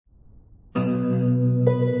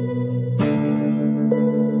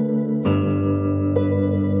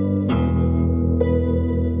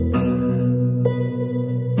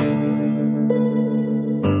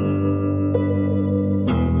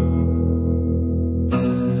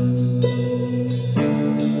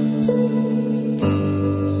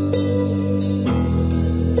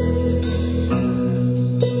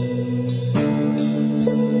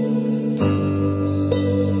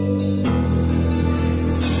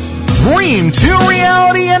Dream 2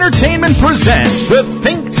 Reality Entertainment presents the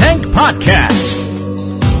Think Tank Podcast.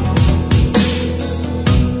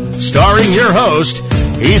 Starring your host,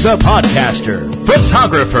 he's a podcaster,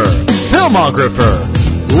 photographer, filmographer,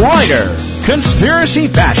 writer, conspiracy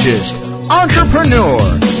fascist, entrepreneur,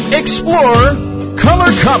 explorer,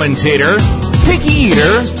 color commentator, picky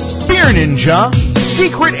eater, beer ninja,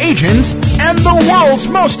 secret agent, and the world's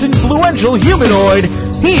most influential humanoid.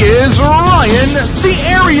 He is Ryan, the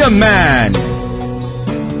Area Man.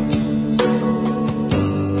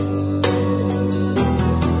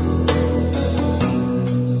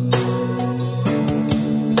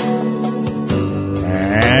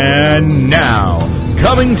 And now,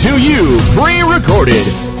 coming to you pre-recorded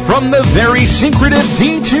from the very secretive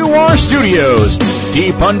D2R studios,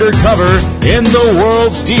 deep undercover in the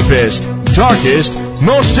world's deepest, darkest,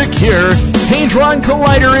 most secure, Hadron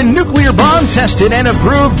Collider and nuclear bomb tested and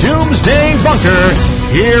approved doomsday bunker,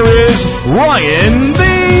 here is Ryan, the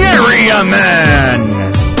Area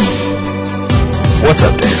Man. What's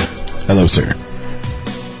up, Dave? Hello, sir.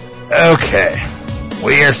 Okay.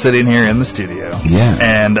 We are sitting here in the studio. Yeah.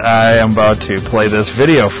 And I am about to play this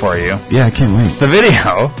video for you. Yeah, I can't wait. The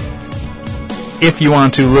video, if you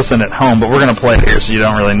want to listen at home, but we're going to play it here so you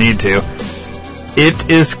don't really need to.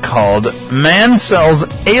 It is called Man Sells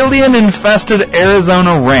Alien-Infested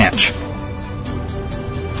Arizona Ranch.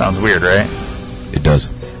 Sounds weird, right? It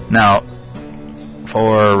does. Now,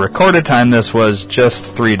 for recorded time, this was just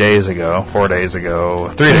 3 days ago, 4 days ago,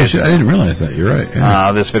 3 days ago. I didn't realize that. You're right.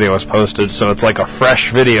 Yeah. This video was posted, so it's like a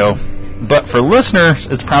fresh video. But for listeners,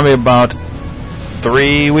 it's probably about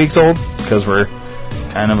 3 weeks old, because we're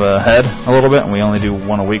kind of ahead a little bit, and we only do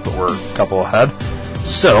one a week, but we're a couple ahead.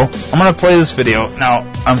 So, I'm going to play this video.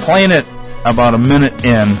 Now, I'm playing it about a minute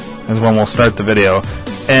in is when we'll start the video.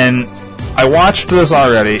 And I watched this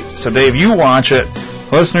already. So, Dave, you watch it.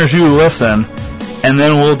 Listeners, you listen. And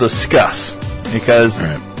then we'll discuss. Because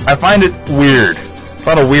I find it weird. A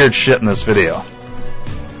lot of weird shit in this video.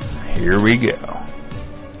 Here we go.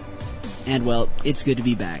 And, well, it's good to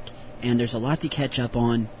be back. And there's a lot to catch up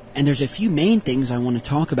on. And there's a few main things I want to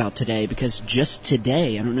talk about today, because just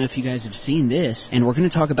today, I don't know if you guys have seen this, and we're going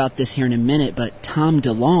to talk about this here in a minute, but Tom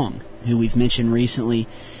DeLonge, who we've mentioned recently,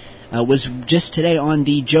 was just today on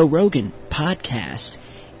the Joe Rogan podcast,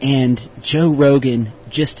 and Joe Rogan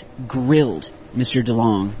just grilled Mr.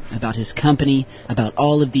 DeLonge about his company, about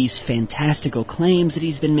all of these fantastical claims that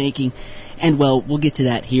he's been making, and, well, we'll get to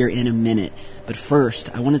that here in a minute. But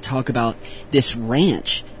first, I want to talk about this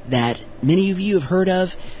ranch that many of you have heard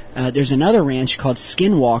of. There's another ranch called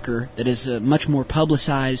Skinwalker that is much more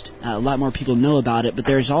publicized. A lot more people know about it. But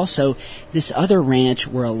there's also this other ranch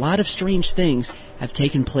where a lot of strange things have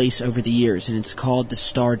taken place over the years, and it's called the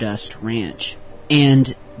Stardust Ranch.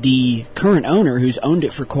 And the current owner, who's owned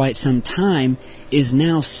it for quite some time, is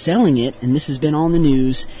now selling it, and this has been on the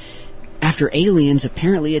news, after aliens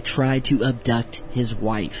apparently had tried to abduct his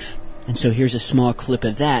wife. And so here's a small clip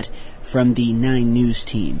of that from the 9 News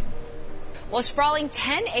team. Well, a sprawling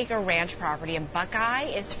 10-acre ranch property in Buckeye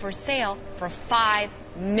is for sale for $5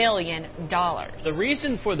 million. The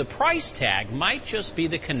reason for the price tag might just be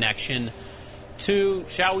the connection to,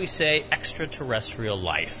 shall we say, extraterrestrial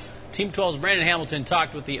life. Team 12's Brandon Hamilton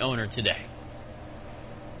talked with the owner today.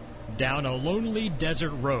 Down a lonely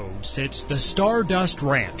desert road sits the Stardust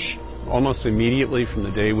Ranch. Almost immediately from the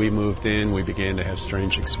day we moved in, we began to have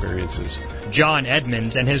strange experiences. John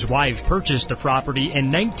Edmonds and his wife purchased the property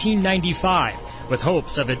in 1995 with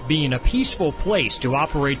hopes of it being a peaceful place to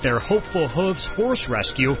operate their Hopeful Hooves horse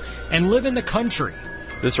rescue and live in the country.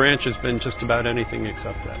 This ranch has been just about anything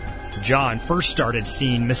except that. John first started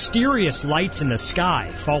seeing mysterious lights in the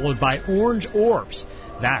sky, followed by orange orbs.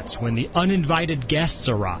 That's when the uninvited guests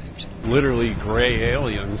arrived. Literally gray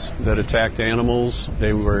aliens that attacked animals.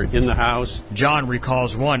 They were in the house. John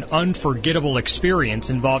recalls one unforgettable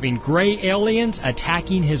experience involving gray aliens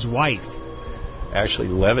attacking his wife. Actually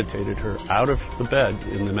levitated her out of the bed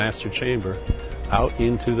in the master chamber, out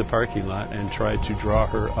into the parking lot, and tried to draw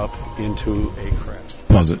her up into a crash.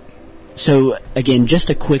 Pause it. So, again,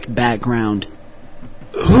 just a quick background.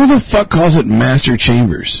 Who the fuck calls it master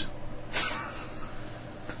chambers?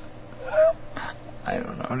 I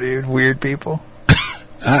don't know, dude. Weird people.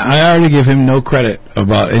 I already give him no credit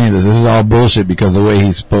about any of this. This is all bullshit because of the way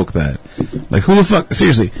he spoke that. Like, who the fuck?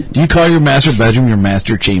 Seriously, do you call your master bedroom your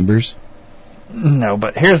master chambers? No,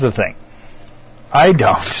 but here's the thing. I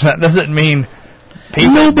don't. That doesn't mean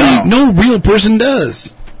people Nobody, don't. no real person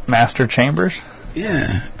does. Master Chambers?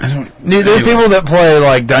 Yeah, I don't. Dude, there's people that play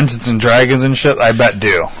like Dungeons and Dragons and shit. I bet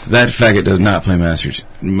do. That faggot does not play Dungeons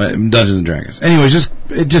and Dragons. Anyways,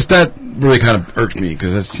 just that really kind of irked me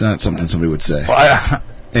because that's not something somebody would say. Well,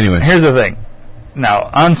 Anyway. Here's the thing. Now,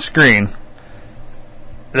 on screen,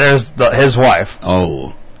 there's his wife.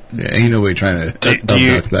 Oh. Yeah, ain't nobody trying to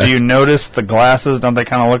Do you notice the glasses? Don't they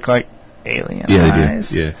kind of look like alien eyes?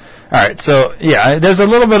 They do. Yeah. All right, so, yeah, there's a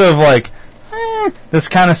little bit of, like, this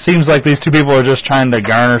kind of seems like these two people are just trying to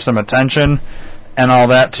garner some attention and all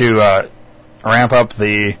that to ramp up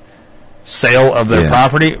the sale of their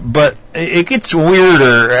property, but it gets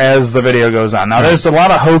weirder as the video goes on. Now, there's a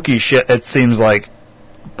lot of hokey shit, it seems like,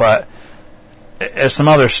 but there's some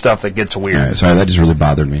other stuff that gets weird. All right, sorry, that just really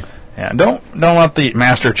bothered me. Yeah, don't let the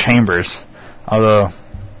Master Chambers, although,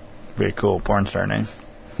 very cool porn star name.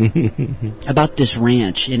 About this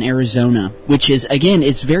ranch in Arizona, which is, again,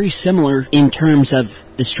 it's very similar in terms of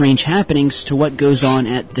the strange happenings to what goes on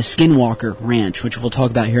at the Skinwalker Ranch, which we'll talk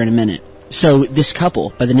about here in a minute. So this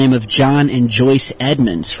couple, by the name of John and Joyce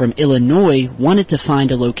Edmonds from Illinois, wanted to find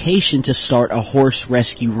a location to start a horse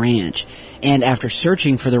rescue ranch. And after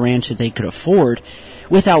searching for the ranch that they could afford,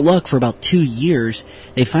 without luck for about 2 years,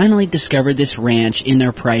 they finally discovered this ranch in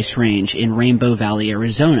their price range in Rainbow Valley,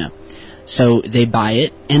 Arizona. So they buy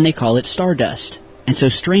it, and they call it Stardust. And so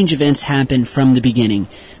strange events happen from the beginning,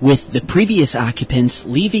 with the previous occupants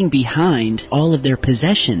leaving behind all of their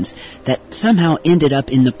possessions that somehow ended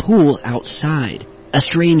up in the pool outside. A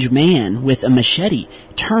strange man with a machete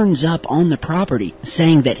turns up on the property,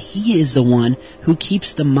 saying that he is the one who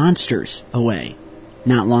keeps the monsters away.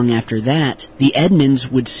 Not long after that, the Edmonds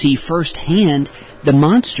would see firsthand the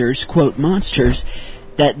monsters, quote, monsters,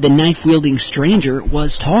 that the knife-wielding stranger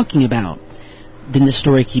was talking about. Then the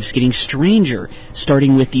story keeps getting stranger,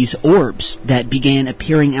 starting with these orbs that began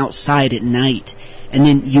appearing outside at night, and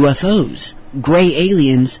then UFOs, gray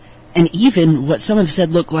aliens, and even what some have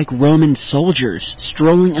said look like Roman soldiers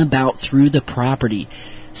strolling about through the property,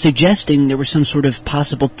 suggesting there was some sort of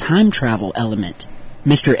possible time travel element.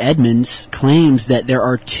 Mr. Edmonds claims that there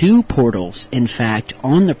are 2 portals, in fact,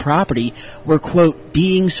 on the property where, quote,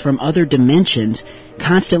 beings from other dimensions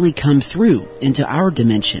constantly come through into our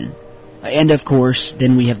dimension. And, of course,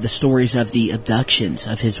 then we have the stories of the abductions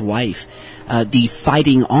of his wife, the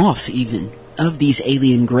fighting off, even, of these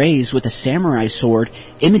alien greys with a samurai sword,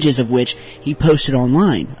 images of which he posted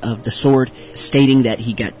online, of the sword stating that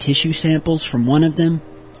he got tissue samples from one of them,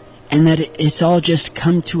 and that it's all just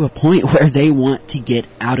come to a point where they want to get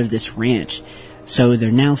out of this ranch. So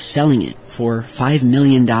they're now selling it for $5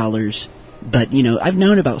 million. But, you know, I've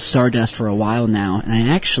known about Stardust for a while now, and I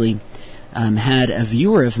actually had a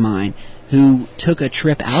viewer of mine who took a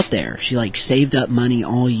trip out there. She, saved up money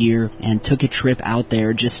all year and took a trip out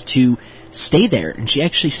there just to stay there. And she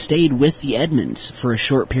actually stayed with the Edmonds for a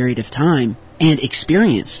short period of time and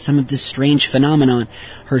experienced some of this strange phenomenon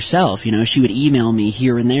herself. You know, she would email me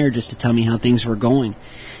here and there just to tell me how things were going.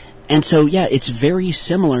 And so, yeah, it's very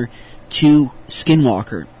similar to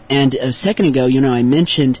Skinwalker. And a second ago, you know, I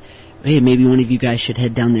mentioned, hey, maybe one of you guys should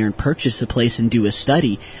head down there and purchase the place and do a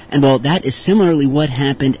study. And, well, that is similarly what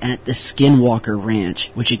happened at the Skinwalker Ranch,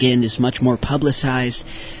 which, again, is much more publicized.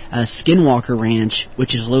 Skinwalker Ranch,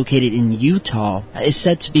 which is located in Utah, is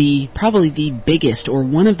said to be probably the biggest or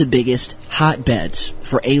one of the biggest hotbeds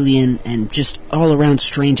for alien and just all-around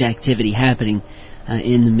strange activity happening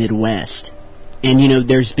in the Midwest. And, you know,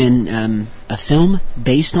 there's been a film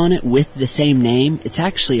based on it with the same name. It's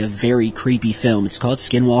actually a very creepy film. It's called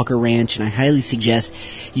Skinwalker Ranch, and I highly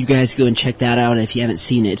suggest you guys go and check that out if you haven't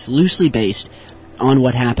seen it. It's loosely based on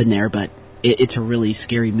what happened there, but it's a really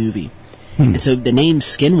scary movie. And so the name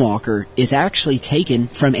Skinwalker is actually taken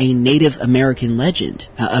from a Native American legend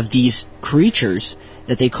of these creatures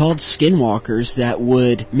that they called skinwalkers that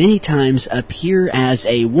would many times appear as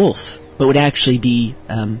a wolf, but would actually be,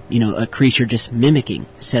 a creature just mimicking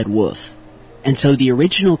said wolf. And so the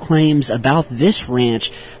original claims about this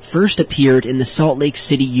ranch first appeared in the Salt Lake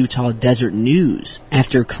City, Utah Desert News,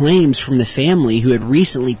 after claims from the family who had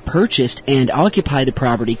recently purchased and occupied the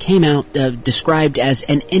property came out described as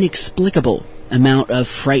an inexplicable amount of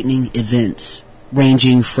frightening events,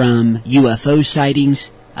 ranging from UFO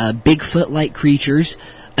sightings, Bigfoot-like creatures,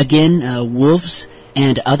 again, wolves,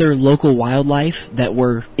 and other local wildlife that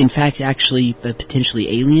were, in fact, actually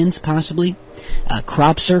potentially aliens, possibly,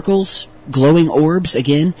 crop circles, glowing orbs,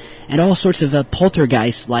 again, and all sorts of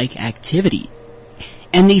poltergeist-like activity.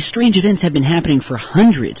 And these strange events have been happening for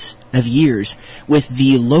hundreds of years with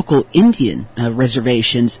the local Indian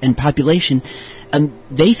reservations and population.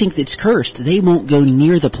 They think it's cursed. They won't go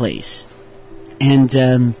near the place. And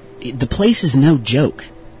the place is no joke.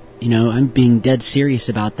 You know, I'm being dead serious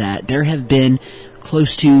about that. There have been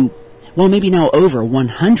close to well, maybe now over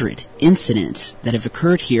 100 incidents that have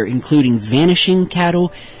occurred here, including vanishing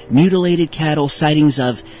cattle, mutilated cattle, sightings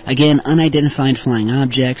of, again, unidentified flying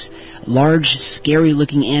objects, large,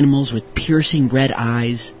 scary-looking animals with piercing red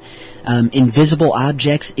eyes, invisible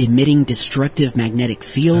objects emitting destructive magnetic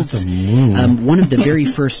fields. One of the very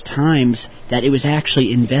first times that it was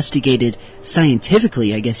actually investigated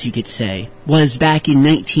scientifically, I guess you could say, was back in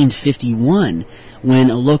 1951 when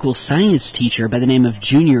a local science teacher by the name of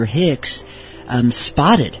Junior Hicks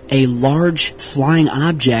spotted a large flying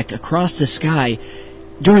object across the sky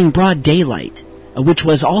during broad daylight, which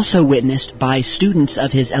was also witnessed by students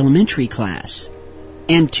of his elementary class.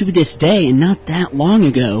 And to this day, and not that long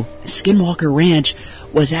ago, Skinwalker Ranch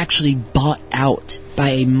was actually bought out by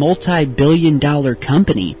a multi-billion-dollar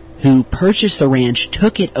company who purchased the ranch,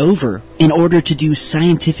 took it over in order to do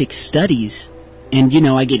scientific studies. And,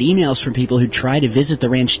 I get emails from people who try to visit the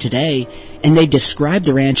ranch today, and they describe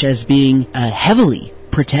the ranch as being heavily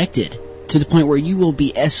protected to the point where you will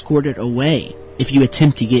be escorted away if you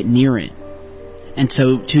attempt to get near it. And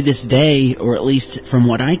so to this day, or at least from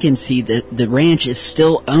what I can see, the ranch is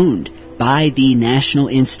still owned by the National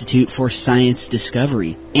Institute for Science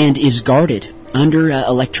Discovery and is guarded under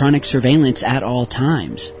electronic surveillance at all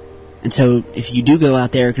times. And so if you do go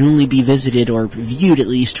out there, it can only be visited or viewed at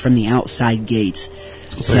least from the outside gates.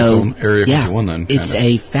 So, Area 51 then, it's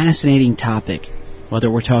a fascinating topic,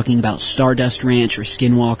 whether we're talking about Stardust Ranch or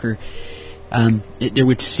Skinwalker. There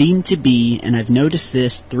would seem to be, and I've noticed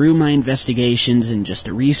this through my investigations and just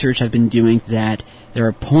the research I've been doing, that there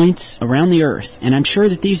are points around the earth, and I'm sure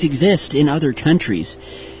that these exist in other countries,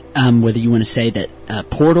 whether you want to say that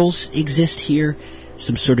portals exist here,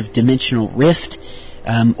 some sort of dimensional rift,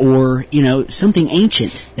 or, something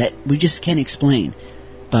ancient that we just can't explain.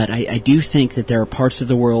 But I do think that there are parts of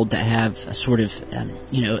the world that have a sort of,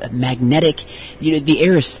 a magnetic, the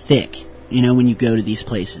air is thick. When you go to these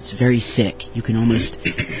places, it's very thick. You can almost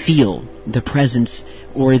feel the presence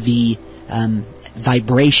or the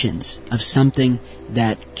vibrations of something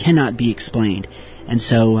that cannot be explained. And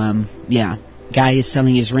so, guy is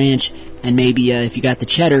selling his ranch, and maybe if you got the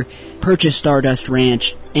cheddar, purchase Stardust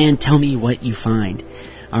Ranch and tell me what you find.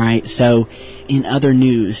 All right, so in other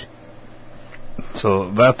news.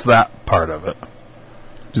 So that's that part of it.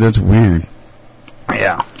 That's weird.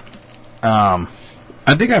 Yeah.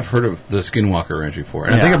 I think I've heard of the Skinwalker Ranch before,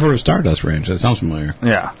 and I think I've heard of Stardust Ranch. That sounds familiar.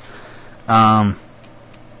 Yeah.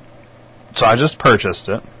 So I just purchased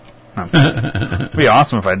it. It'd be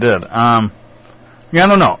awesome if I did. I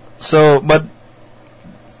don't know. So, but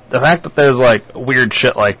the fact that there's weird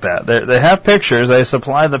shit like that, they have pictures. They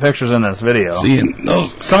supply the pictures in this video.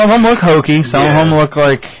 Some of them look hokey. Some of them look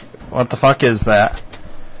like, what the fuck is that?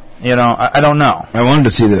 I don't know. I wanted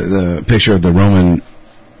to see the picture of the Roman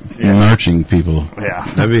marching people. Yeah.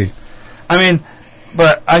 That'd be...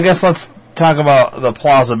 but I guess let's talk about the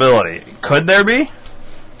plausibility. Could there be?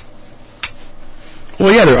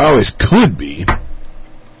 Well, yeah, there always could be.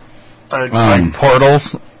 Like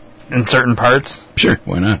portals in certain parts? Sure,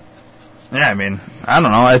 why not? Yeah, I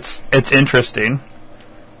don't know. It's interesting.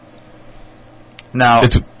 Now...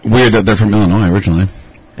 It's weird that they're from Illinois originally.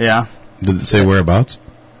 Yeah. Did it say whereabouts?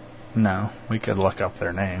 No. We could look up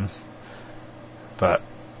their names. But...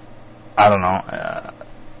 I don't know.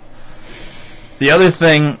 The other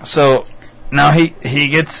thing, so now he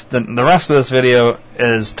gets the rest of this video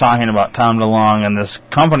is talking about Tom DeLonge and this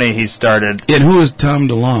company he started. Yeah, and who is Tom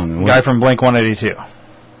DeLonge? Guy from Blink-182.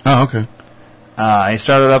 Oh, okay. He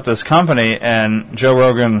started up this company, and Joe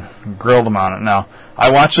Rogan grilled him on it. Now,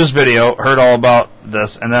 I watched this video, heard all about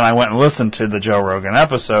this, and then I went and listened to the Joe Rogan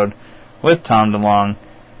episode with Tom DeLonge,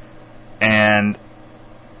 and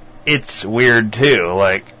it's weird too.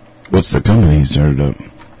 What's the company he started up?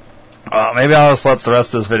 Maybe I'll just let the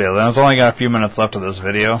rest of this video. There's only got a few minutes left of this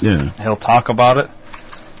video. Yeah. He'll talk about it,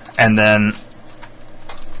 and then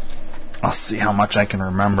I'll see how much I can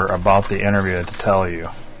remember about the interview to tell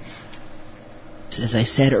you. As I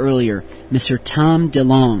said earlier, Mr. Tom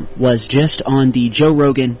DeLonge was just on the Joe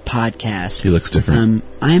Rogan podcast. He looks different.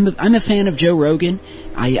 I'm a fan of Joe Rogan.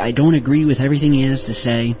 I don't agree with everything he has to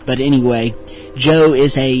say, but anyway, Joe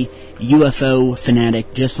is a UFO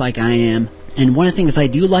fanatic, just like I am. And one of the things I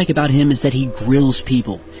do like about him is that he grills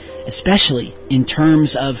people, especially in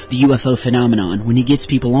terms of the UFO phenomenon. When he gets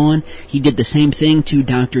people on, he did the same thing to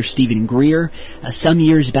Dr. Stephen Greer some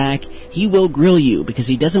years back. He will grill you because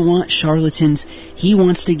he doesn't want charlatans. He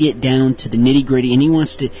wants to get down to the nitty-gritty, and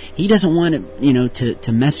he doesn't want to,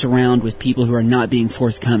 to mess around with people who are not being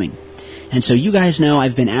forthcoming. And so you guys know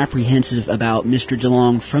I've been apprehensive about Mr.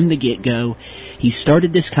 DeLong from the get-go. He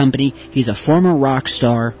started this company. He's a former rock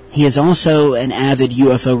star. He is also an avid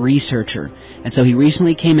UFO researcher. And so he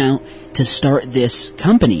recently came out to start this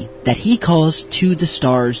company that he calls To the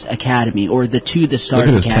Stars Academy, or the To the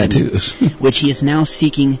Stars Academy, which he is now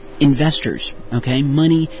seeking investors,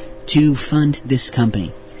 money to fund this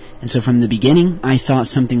company. And so from the beginning, I thought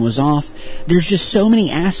something was off. There's just so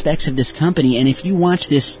many aspects of this company, and if you watch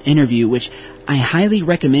this interview, which I highly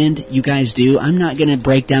recommend you guys do, I'm not going to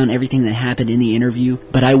break down everything that happened in the interview,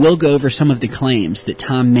 but I will go over some of the claims that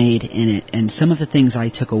Tom made in it, and some of the things I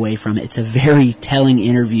took away from it. It's a very telling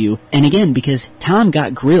interview. And again, because Tom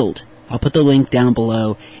got grilled, I'll put the link down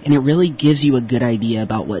below, and it really gives you a good idea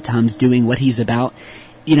about what Tom's doing, what he's about.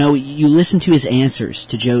 You know, you listen to his answers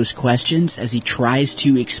to Joe's questions as he tries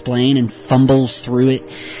to explain and fumbles through it,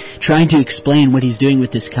 trying to explain what he's doing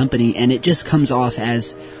with this company, and it just comes off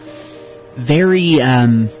as very,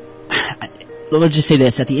 let's just say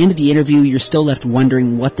this, at the end of the interview, you're still left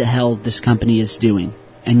wondering what the hell this company is doing,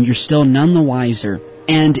 and you're still none the wiser.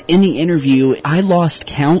 And in the interview, I lost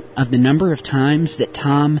count of the number of times that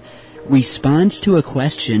Tom responds to a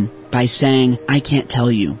question by saying, "I can't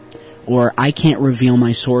tell you," or "I can't reveal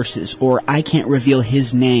my sources," or "I can't reveal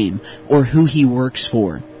his name," or who he works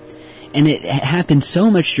for. And it happens so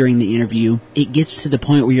much during the interview, it gets to the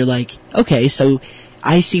point where you're like, okay, so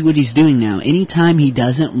I see what he's doing now. Anytime he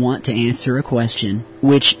doesn't want to answer a question,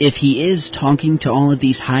 which if he is talking to all of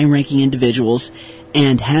these high-ranking individuals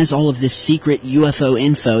and has all of this secret UFO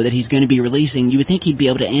info that he's going to be releasing, you would think he'd be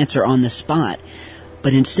able to answer on the spot.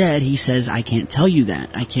 But instead, he says, "I can't tell you that.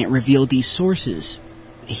 I can't reveal these sources."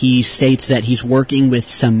 He states that he's working with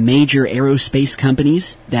some major aerospace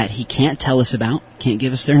companies that he can't tell us about, can't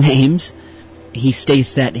give us their names. He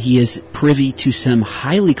states that he is privy to some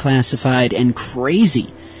highly classified and crazy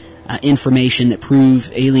information that prove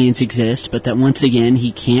aliens exist, but that once again,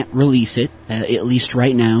 he can't release it, at least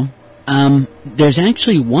right now. There's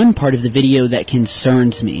actually one part of the video that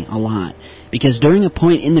concerns me a lot, because during a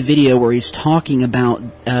point in the video where he's talking about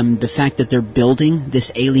the fact that they're building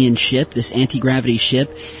this alien ship, this anti-gravity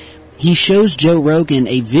ship, he shows Joe Rogan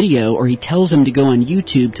a video, or he tells him to go on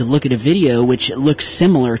YouTube to look at a video which looks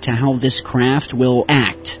similar to how this craft will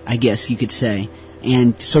act, I guess you could say,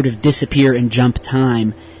 and sort of disappear and jump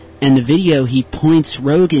time. And the video he points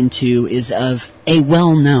Rogan to is of a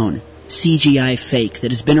well-known CGI fake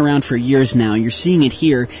that has been around for years now. You're seeing it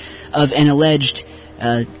here, of an alleged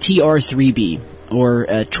TR-3B, or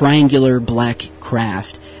a triangular black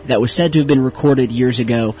craft that was said to have been recorded years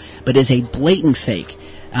ago, but is a blatant fake.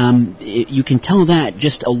 You can tell that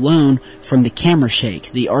just alone from the camera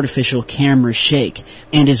shake, the artificial camera shake,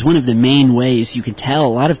 and is one of the main ways you can tell a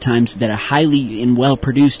lot of times that a highly and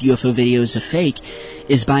well-produced UFO video is a fake,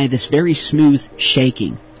 is by this very smooth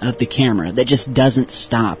shaking of the camera that just doesn't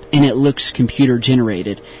stop, and it looks computer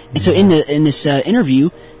generated. And so in this interview,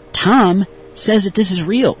 Tom says that this is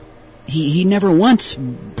real. He never once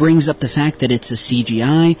brings up the fact that it's a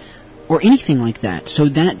CGI or anything like that. So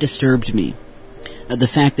that disturbed me. The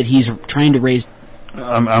fact that he's trying to raise...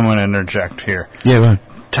 I'm going to interject here. Yeah, go ahead.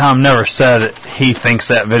 Tom never said he thinks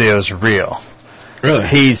that video is real. Really?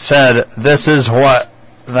 He said, this is what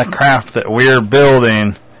the craft that we're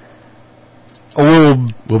building we'll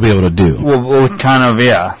be able to do. We'll kind of,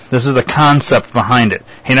 yeah. This is the concept behind it.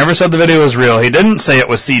 He never said the video was real. He didn't say it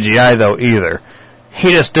was CGI, though, either.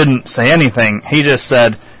 He just didn't say anything. He just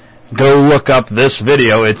said, go look up this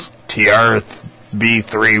video. It's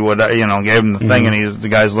TRB3, whatever, gave him the thing, and the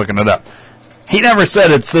guy's looking it up. He never said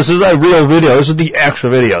this is a real video. This is the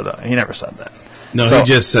actual video, though. He never said that. No, he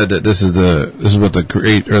just said that this is what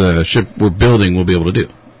the ship we're building will be able to do.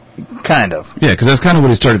 Kind of. Yeah, because that's kind of what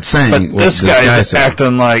he started saying. But this guy's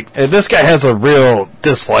acting like... This guy has a real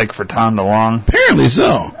dislike for Tom DeLong. Apparently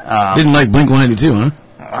so. Didn't like Blink-182, huh?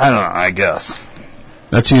 I don't know, I guess.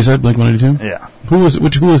 That's who you said, Blink-182? Yeah. Who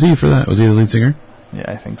was he for that? Was he the lead singer?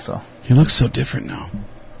 Yeah, I think so. He looks so different now.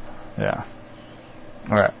 Yeah.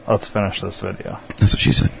 All right, let's finish this video. That's what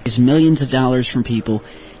she said. He's millions of dollars from people.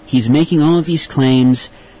 He's making all of these claims.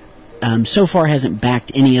 So far hasn't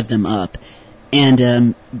backed any of them up.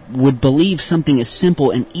 And would believe something as simple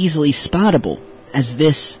and easily spottable as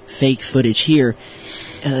this fake footage here,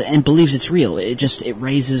 and believes it's real. It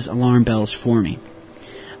raises alarm bells for me.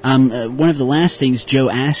 One of the last things Joe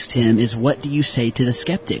asked him is, what do you say to the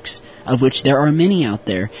skeptics, of which there are many out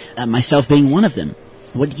there, myself being one of them.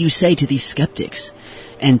 What do you say to these skeptics?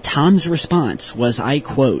 And Tom's response was, I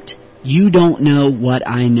quote, "You don't know what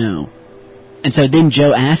I know." And so then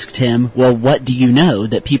Joe asked him, well, what do you know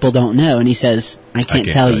that people don't know? And he says, I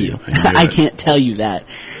can't tell you. I can't tell you that.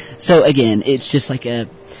 So again, it's just like it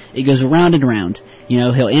goes around and around. You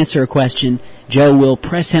know, he'll answer a question, Joe will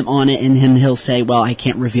press him on it, and then he'll say, well, I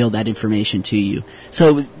can't reveal that information to you.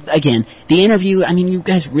 So again, the interview, I mean, you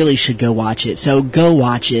guys really should go watch it. So go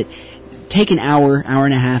watch it. Take an hour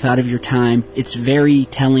and a half out of your time. It's very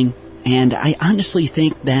telling, and I honestly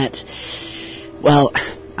think that, well,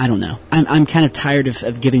 I don't know. I'm kind of tired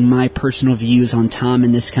of giving my personal views on Tom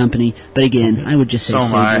and this company, but again, I would just say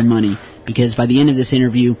save your money, because by the end of this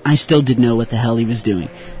interview, I still didn't know what the hell he was doing.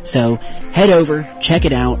 So head over, check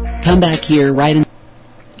it out, come back here, right in.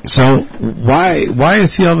 So why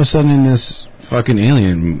is he all of a sudden in this fucking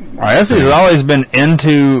alien? I guess he's always been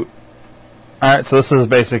into. All right, so this is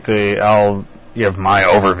basically, I'll give my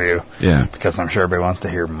overview. Yeah. Because I'm sure everybody wants to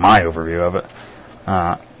hear my overview of it.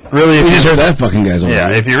 Really, we just heard that fucking guy's overview. Yeah,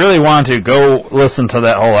 if you really want to, go listen to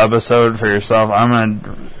that whole episode for yourself. I'm going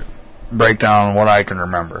to break down what I can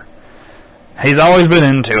remember. He's always been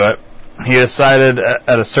into it. He decided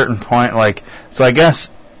at a certain point, so I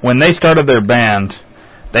guess when they started their band,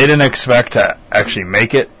 they didn't expect to actually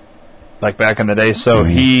make it, like back in the day, so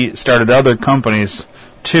he started other companies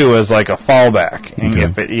too as like a fallback, and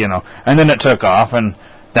if it, and then it took off, and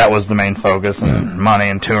that was the main focus, and money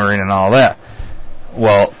and touring and all that.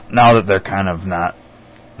 Well, now that they're kind of not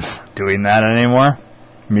doing that anymore,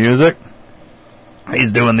 music,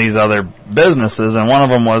 he's doing these other businesses, and one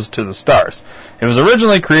of them was To the Stars. It was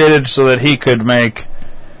originally created so that he could make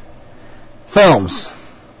films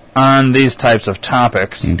on these types of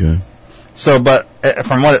topics. Okay. So, but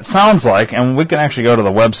from what it sounds like, and we can actually go to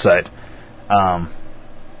the website,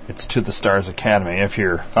 it's To the Stars Academy, if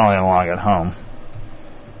you're following along at home.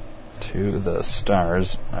 To the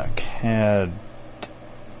Stars Academy.com.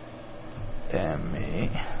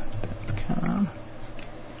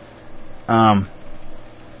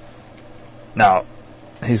 Now,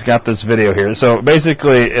 he's got this video here. So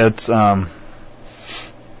basically, it's at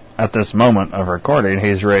this moment of recording,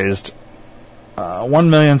 he's raised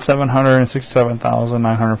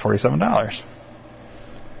 $1,767,947.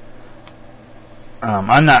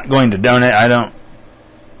 I'm not going to donate. I don't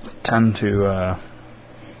tend to.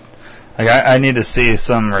 I need to see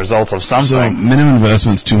some results of something. So minimum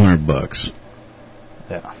investment's $200.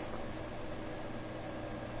 Yeah.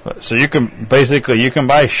 So you can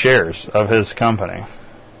buy shares of his company.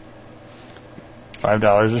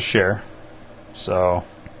 $5 a share. So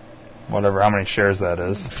whatever, how many shares that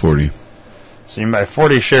is. 40. So you can buy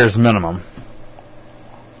 40 shares minimum.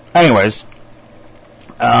 Anyways,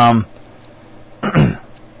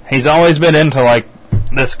 he's always been into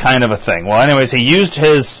this kind of a thing. Well, anyways, he used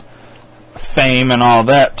his fame and all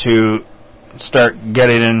that to start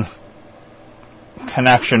getting in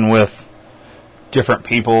connection with different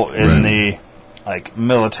people in the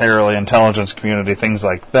militarily intelligence community, things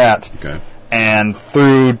like that. Okay. And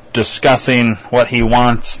through discussing what he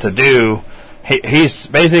wants to do, he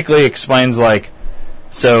basically explains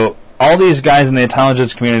so all these guys in the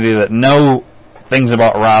intelligence community that know things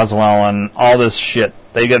about Roswell and all this shit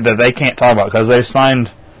they can't talk about because they've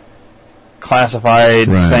signed classified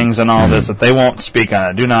things and all this that they won't speak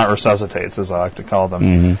on it. Do not resuscitates, as I like to call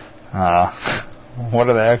them. What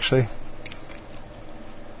are they actually?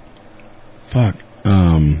 Fuck.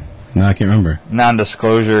 No, I can't remember.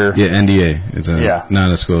 Non-disclosure. Yeah, NDA. It's a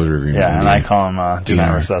non-disclosure agreement. Yeah, NDA. And I call them do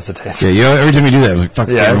not resuscitate. Yeah, every time you do that, I'm like, fuck.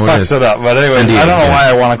 Yeah, it fucks it up. But anyways, NDA, I don't know why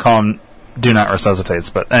I want to call them do not resuscitates.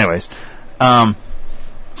 But anyways,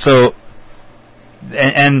 so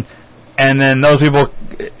and then those people,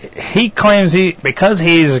 he claims because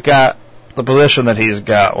he's got the position that he's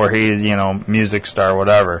got, where he's music star,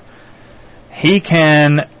 whatever, he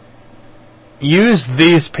can use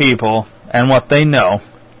these people and what they know,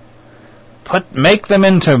 make them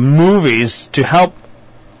into movies to help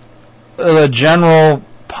the general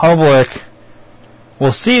public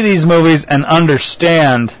will see these movies and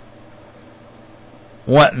understand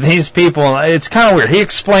what these people. It's kind of weird. He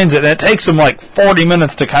explains it, and it takes him 40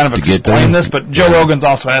 minutes to kind of explain this, but Joe Rogan's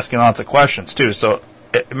also asking lots of questions too, so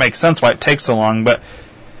it makes sense why it takes so long. But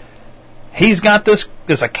he's got this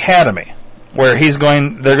academy where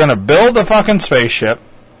they're going to build a fucking spaceship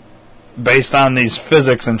based on these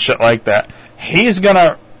physics and shit like that. He's going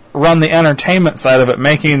to run the entertainment side of it,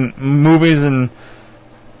 making movies and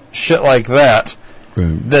shit like that.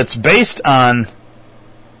 That's based on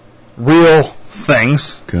real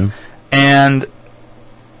things. Okay. And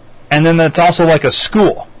then it's also like a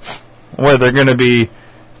school where they're going to be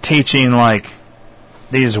teaching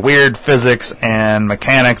these weird physics and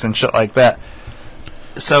mechanics and shit like that.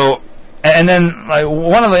 So, and then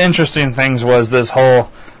one of the interesting things was this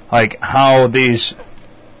whole how these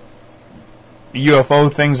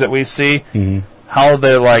UFO things that we see, how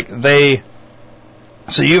they're like,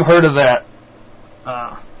 so you've heard of that,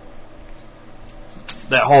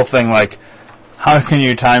 that whole thing, like, how can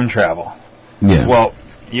you time travel? Yeah. Well,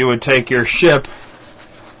 you would take your ship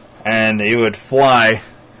and you would fly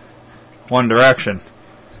one direction.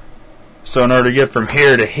 So in order to get from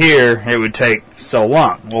here to here, it would take so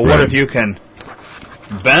long. Well, what Right. if you can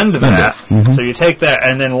bend that? Mm-hmm. So you take that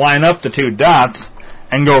and then line up the two dots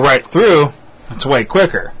and go right through. It's way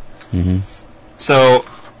quicker. Mm-hmm. So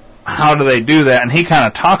how do they do that? And he kind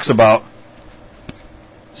of talks about,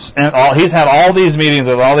 and he's had all these meetings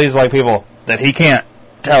with all these like people that he can't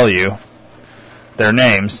tell you their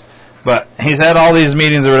names, but he's had all these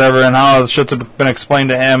meetings or whatever, and how shit's been explained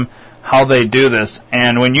to him how they do this.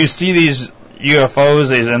 And when you see these UFOs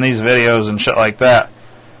and these videos and shit like that,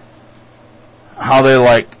 how they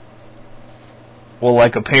like will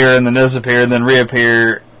like appear and then disappear and then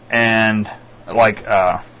reappear, and like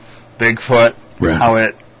Bigfoot, Right. how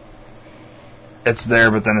it's there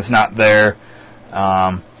but then it's not there.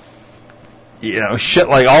 You know, shit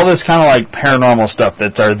like all this kind of like paranormal stuff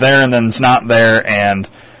that are there and then it's not there, and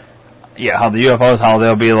yeah, how the UFOs, how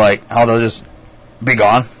they'll be like, how they'll just be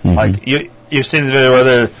gone. Mm-hmm. Like you've seen the video where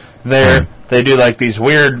they're there, Right. they do like these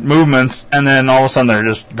weird movements, and then all of a sudden they're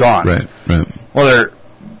just gone. Right. Right. Well, they're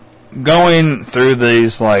going through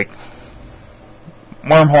these like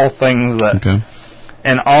wormhole things that, Okay.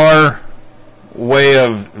 in our way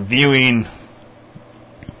of viewing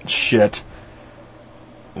shit,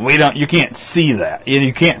 you can't see that.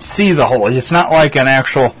 You can't see the hole. It's not like an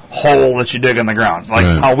actual hole that you dig in the ground. Like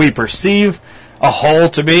Right. how we perceive a hole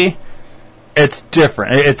to be, it's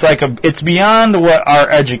different. It's like it's beyond what our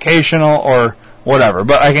educational or whatever,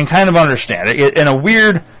 but I can kind of understand it. In a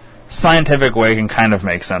weird scientific way, it can kind of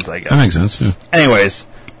make sense, I guess. That makes sense. Yeah. Anyways,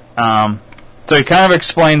 so he kind of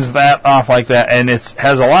explains that off like that, and it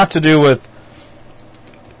has a lot to do with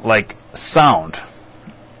like sound,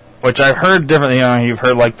 which I've heard differently. You know, you've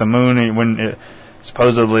heard like the moon when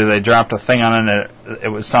supposedly they dropped a thing on it, and it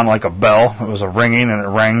would sound like a bell. It was a ringing, and it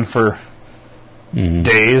rang for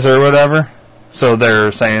days or whatever. So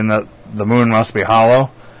they're saying that the moon must be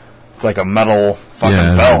hollow. It's like a metal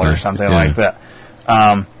fucking bell or something like that.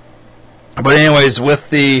 But anyways,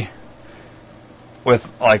 with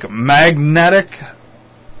like magnetic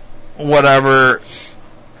whatever,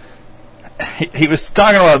 he was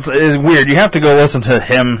talking about, it's weird. You have to go listen to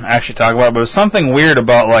him actually talk about it, but it was something weird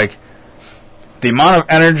about like the amount of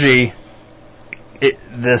energy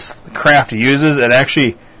this craft uses. It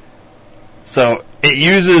actually, so it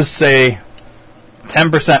uses, say,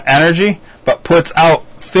 10% energy, but puts out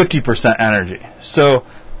 50% energy. So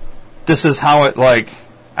this is how it like,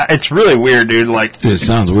 it's really weird, dude. Like, It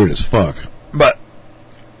sounds weird as fuck. but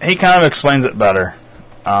he kind of explains it better.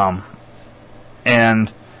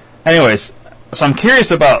 And anyways, so I'm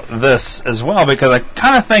curious about this as well, because I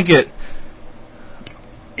kind of think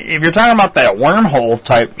if you're talking about that wormhole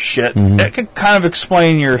type shit, it could kind of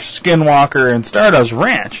explain your Skinwalker and Stardust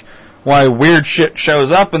Ranch, why weird shit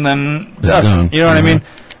shows up and then doesn't. You know what I mean?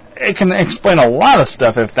 It can explain a lot of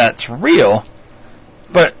stuff if that's real.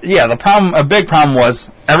 But yeah, a big problem was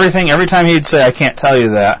every time he'd say, I can't tell you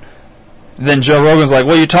that, then Joe Rogan's like,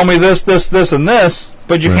 well, you told me this, this, this, and this,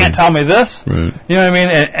 but you can't tell me this? Right. You know what I mean?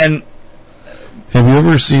 And have you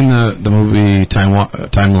ever seen the movie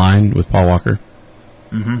Timeline with Paul Walker?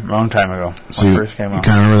 long time ago, So when it first came you out.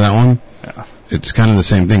 kind of remember that one? Yeah. It's kind of the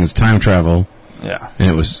same thing. It's time travel, Yeah, and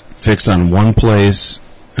it was fixed on one place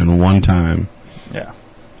and one time. yeah.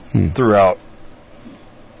 Throughout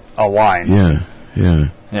a line. Yeah, yeah.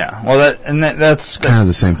 Yeah. Well, that's Kind of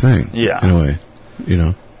the same thing. Yeah. In a way, you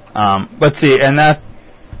know. But see, and that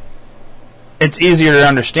it's easier to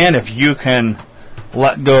understand if you can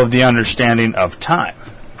let go of the understanding of time.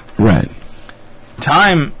 Right.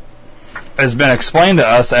 Time has been explained to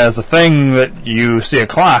us as a thing that you see a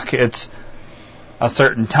clock, it's a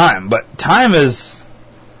certain time. But time is,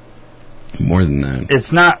 More than that.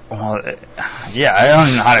 it's not, well, yeah, I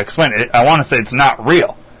don't know how to explain it. I want to say it's not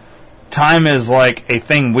real. Time is like a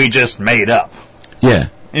thing we just made up. Yeah.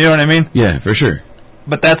 You know what I mean? Yeah, for sure.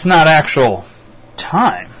 But that's not actual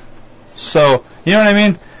time. So, you know what I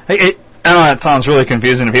mean? I know that sounds really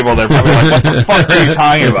confusing to people. They're probably like, what the fuck are you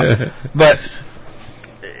talking about? But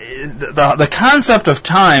the concept of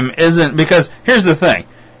time isn't, because here's the thing.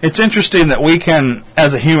 It's interesting that we can,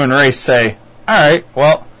 as a human race, say, all right,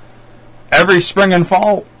 well, every spring and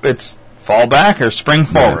fall, it's fall back or spring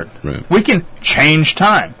forward. right. We can change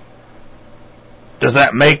time. Does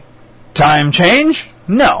that make time change?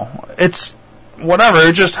 No. It's whatever.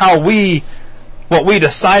 It's just what we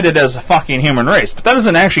decided as a fucking human race. But that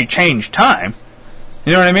doesn't actually change time.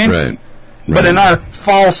 You know what I mean? Right. But in our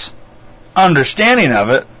false understanding of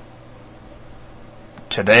it,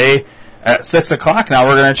 today at 6 o'clock, now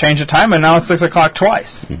we're going to change the time, and now it's 6 o'clock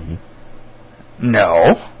twice. Mm-hmm.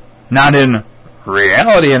 No, not in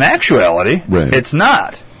reality and actuality. Right. It's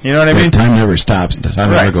not. You know what I mean? Time never stops. Time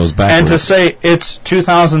never goes backwards. And to say it's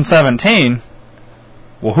 2017,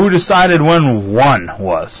 well, who decided when 1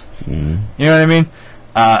 was? Mm-hmm. You know what I mean?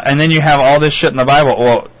 And then you have all this shit in the Bible.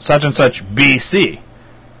 Well, such and such BC.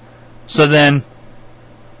 So then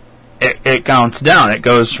it counts down. It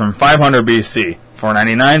goes from 500 BC,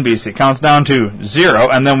 499 BC, counts down to 0,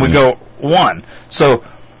 and then we go 1. So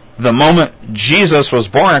the moment Jesus was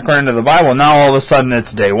born, according to the Bible, now all of a sudden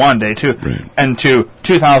it's day 1, day 2, and to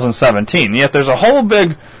 2017. Yet there's a whole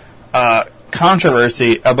big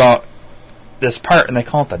controversy about this part, and they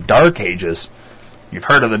call it the Dark Ages. You've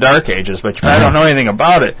heard of the Dark Ages, but you probably don't know anything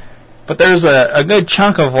about it. But there's a good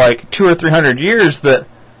chunk of like 200 or 300 years that,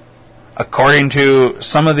 according to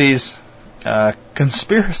some of these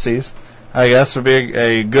conspiracies, I guess would be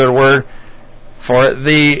a good word for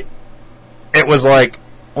it, it was like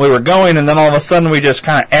we were going, and then all of a sudden we just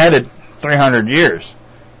kind of added 300 years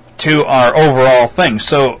to our overall thing.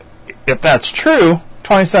 So if that's true,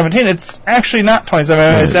 2017, it's actually not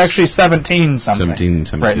 2017, it's actually 17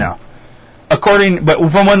 right now. But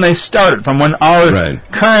from when they started, from when our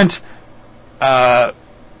current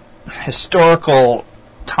historical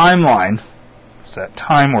timeline, what's that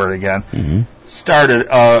time word again, started,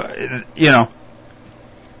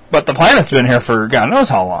 but the planet's been here for God knows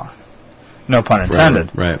how long. No pun intended.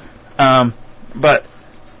 Right. But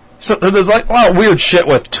so there's like a lot of weird shit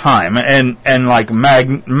with time and like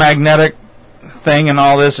magnetic thing and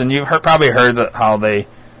all this, and you've probably heard that how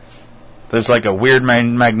there's like a weird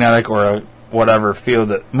magnetic or a whatever field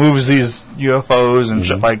that moves these UFOs and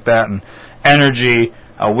shit like that, and energy,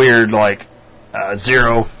 a weird like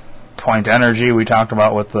 0 point energy we talked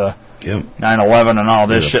about with the 9/11 and all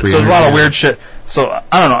this shit. So there's a lot of weird shit. So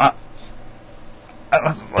I don't know.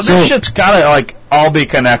 This shit's gotta like all be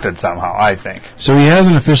connected somehow, I think. So he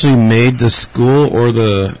hasn't officially made the school or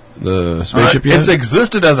the spaceship yet? It's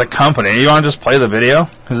existed as a company. You want to just play the video?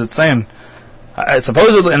 Because it's saying,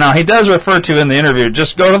 supposedly, now he does refer to in the interview,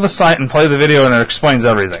 just go to the site and play the video and it explains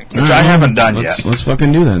everything, which I haven't done yet. Let's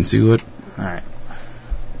fucking do that and see what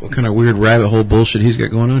kind of weird rabbit hole bullshit he's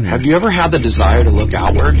got going on here. Have you ever had the desire to look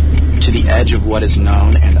outward, to the edge of what is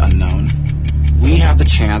known and unknown? We have the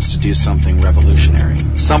chance to do something revolutionary,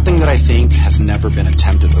 something that I think has never been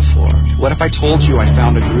attempted before. What if I told you I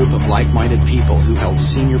found a group of like-minded people who held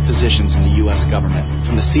senior positions in the U.S. government,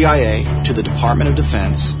 from the CIA to the Department of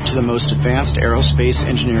Defense to the most advanced aerospace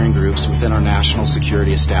engineering groups within our national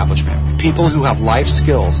security establishment, people who have life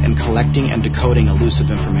skills in collecting and decoding elusive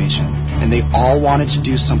information, and they all wanted to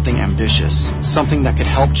do something ambitious, something that could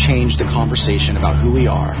help change the conversation about who we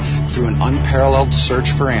are through an unparalleled search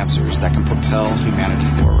for answers that can propel humanity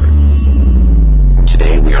forward.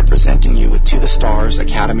 Today we are presenting you with To the Stars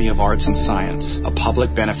Academy of Arts and Science, a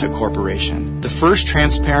public benefit corporation, the first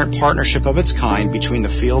transparent partnership of its kind between the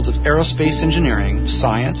fields of aerospace engineering,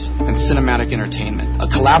 science, and cinematic entertainment, a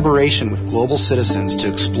collaboration with global citizens to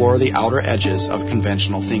explore the outer edges of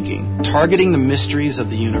conventional thinking, targeting the mysteries of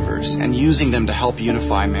the universe and using them to help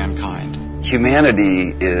unify mankind.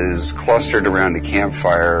 Humanity is clustered around a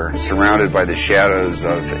campfire, surrounded by the shadows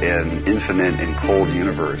of an infinite and cold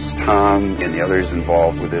universe. Tom and the others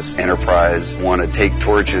involved with this enterprise want to take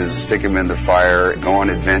torches, stick them in the fire, go on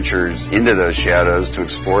adventures into those shadows to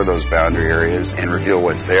explore those boundary areas and reveal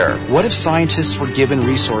what's there. What if scientists were given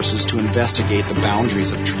resources to investigate the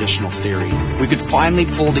boundaries of traditional theory? We could finally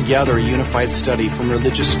pull together a unified study from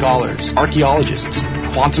religious scholars, archaeologists,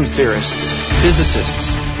 quantum theorists,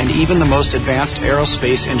 physicists, and even the most advanced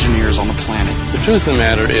aerospace engineers on the planet. The truth of the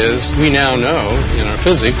matter is, we now know in our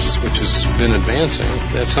physics, which has been advancing,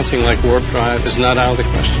 that something like warp drive is not out of the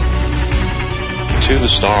question. To the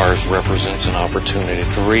Stars represents an opportunity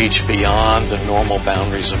to reach beyond the normal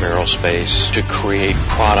boundaries of aerospace, to create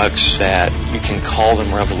products that you can call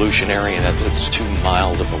them revolutionary, and it's too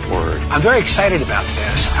mild of a word. I'm very excited about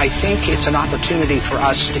this. I think it's an opportunity for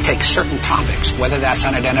us to take certain topics, whether that's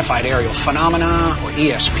unidentified aerial phenomena or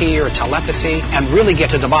ESP or telepathy, and really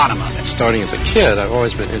get to the bottom of it. Starting as a kid, I've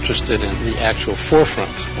always been interested in the actual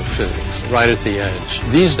forefront of physics, right at the edge.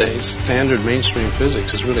 These days, standard mainstream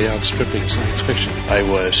physics is really outstripping science fiction. I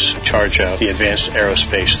was in charge of the advanced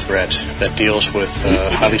aerospace threat that deals with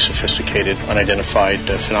highly sophisticated, unidentified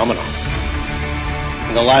phenomena.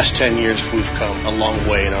 In the last 10 years, we've come a long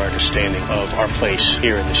way in our understanding of our place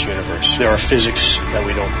here in this universe. There are physics that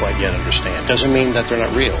we don't quite yet understand. Doesn't mean that they're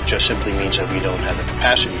not real. It just simply means that we don't have the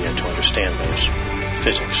capacity yet to understand those.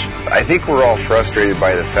 physics. I think we're all frustrated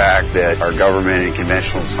by the fact that our government and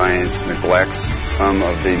conventional science neglects some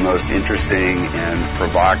of the most interesting and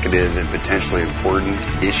provocative and potentially important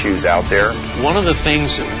issues out there. One of the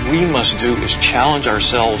things that we must do is challenge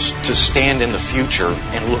ourselves to stand in the future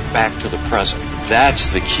and look back to the present. That's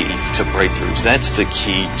the key to breakthroughs. That's the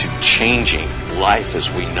key to changing life as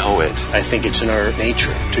we know it. I think it's in our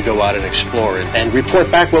nature to go out and explore and report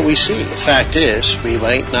back what we see. The fact is, we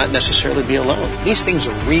might not necessarily be alone. These things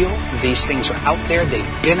are real. These things are out there.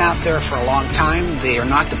 They've been out there for a long time. They are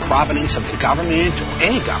not the provenance of the government or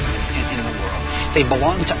any government in the world. They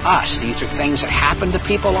belong to us. These are things that happen to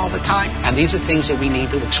people all the time, and these are things that we need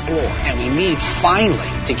to explore. And we need, finally,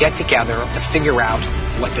 to get together to figure out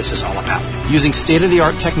what this is all about. Using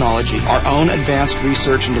state-of-the-art technology, our own advanced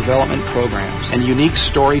research and development programs, and unique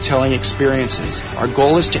storytelling experiences, our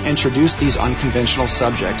goal is to introduce these unconventional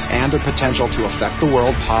subjects and their potential to affect the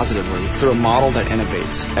world positively through a model that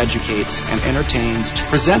innovates, educates, and entertains, to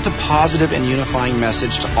present a positive and unifying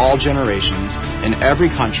message to all generations in every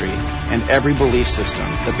country and every belief system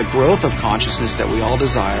that the growth of consciousness that we all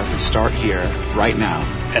desire can start here, right now.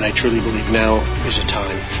 And I truly believe now is a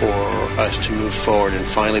time for us to move forward and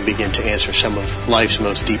finally begin to answer some of life's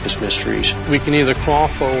most deepest mysteries. We can either crawl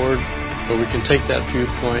forward, or we can take that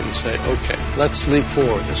viewpoint and say, okay, let's leap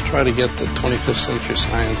forward. Let's try to get the 25th century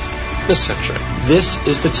science this century. This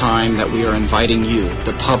is the time that we are inviting you,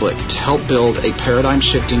 the public, to help build a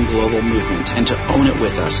paradigm-shifting global movement and to own it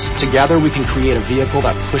with us. Together we can create a vehicle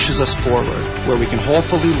that pushes us forward, where we can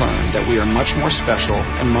hopefully learn that we are much more special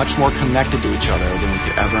and much more connected to each other than we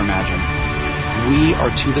could ever imagine. We are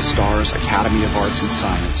To the Stars Academy of Arts and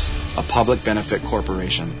Science, a public benefit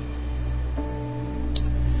corporation.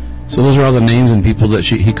 So those are all the names and people that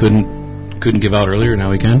he couldn't give out earlier.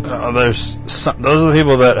 Now he can. Those are the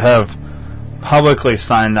people that have publicly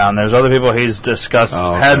signed on. There's other people he's discussed,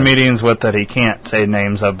 had meetings with that he can't say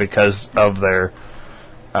names of because of their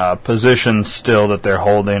positions still that they're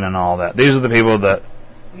holding and all that. These are the people that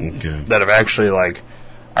have actually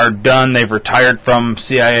are done. They've retired from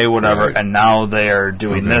CIA, whatever, and now they are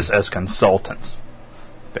doing this as consultants,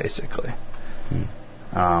 basically.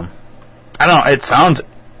 I don't know. It sounds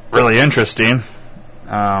really interesting.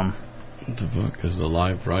 What the fuck is the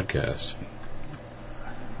live broadcast?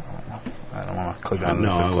 I don't want to click on it.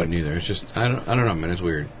 No, I wouldn't either. It's just I don't know, man. It's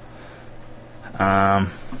weird.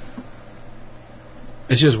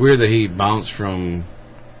 It's just weird that he bounced from.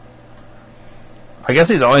 I guess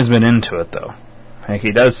he's always been into it, though. Like,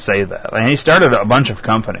 he does say that. And he started a bunch of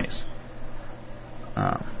companies.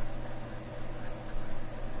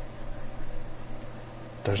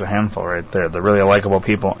 There's a handful right there. The Really Likeable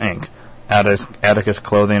People, Inc., Atticus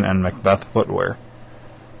Clothing, and Macbeth Footwear.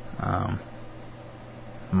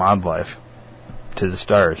 Mod Life, To the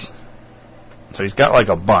Stars. So he's got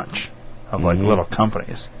a bunch of little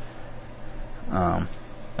companies. Anyways,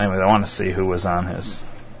 I want to see who was on his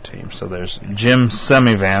team. So there's Jim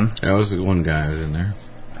Semivan. That was the one guy who was in there.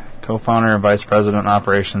 Co-founder and vice president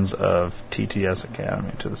operations of TTS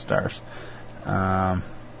Academy, To the Stars.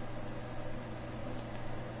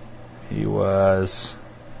 He was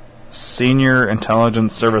senior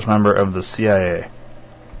intelligence service member of the CIA.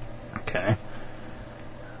 Okay.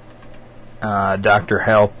 Dr.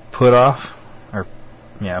 Hal Puthoff,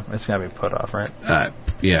 it's got to be Puthoff, right? I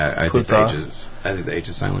think the H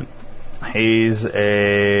is silent. He's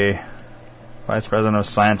a vice president of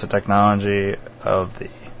science and technology of the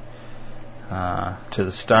To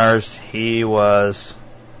the Stars. He was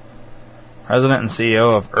president and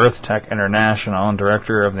CEO of Earth Tech International and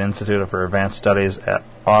director of the Institute for Advanced Studies at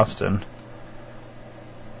Austin.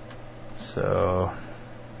 So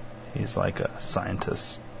he's like a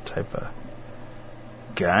scientist type of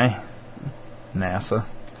guy. NASA.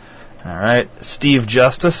 All right, Steve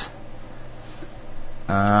Justice.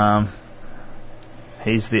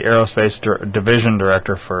 He's the aerospace division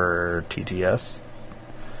director for TTS.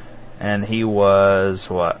 And he was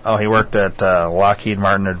what? Oh, he worked at Lockheed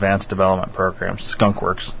Martin Advanced Development Programs, Skunk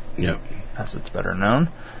Works. Yep. As it's better known.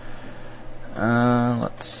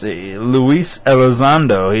 Let's see. Luis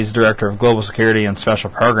Elizondo, he's Director of Global Security and Special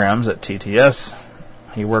Programs at TTS.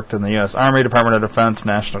 He worked in the U.S. Army, Department of Defense,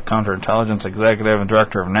 National Counterintelligence Executive, and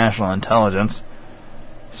Director of National Intelligence.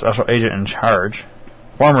 Special Agent in Charge.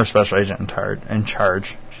 Former Special Agent in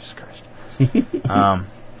Charge. Jesus Christ.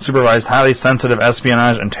 Supervised highly sensitive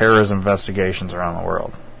espionage and terrorism investigations around the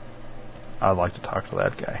world. I'd like to talk to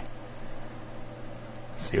that guy.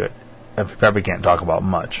 See what... I probably can't talk about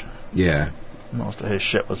much. Yeah. Most of his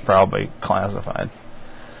shit was probably classified.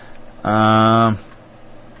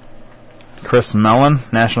 Chris Mellon,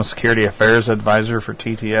 National Security Affairs Advisor for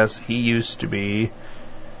TTS. He used to be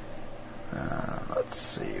Let's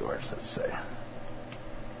see, where does it say?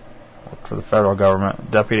 Worked for the federal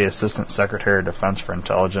government, Deputy Assistant Secretary of Defense for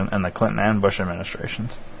Intelligence in the Clinton and Bush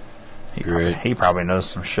administrations. He probably knows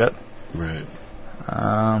some shit. Right.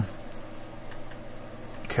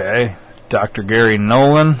 Okay. Dr. Gary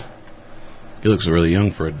Nolan. He looks really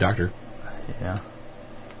young for a doctor. Yeah.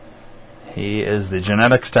 He is the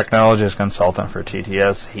genetics technologist consultant for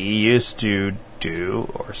TTS. He used to do,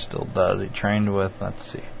 or still does, he trained with, let's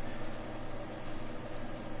see.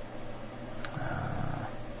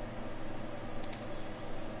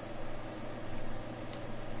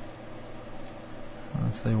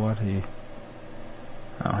 Let's see what he...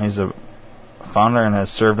 Oh, he's a founder and has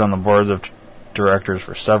served on the boards of directors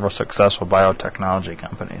for several successful biotechnology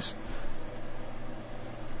companies.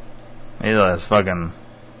 He's a fucking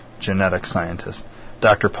genetic scientist.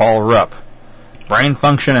 Dr. Paul Rupp, brain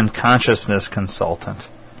function and consciousness consultant.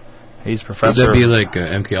 He's professor... Would that be like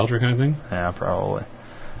MK Ultra kind of thing? Yeah, probably.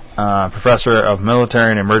 Professor of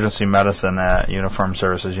military and emergency medicine at Uniformed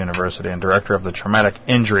Services University and director of the Traumatic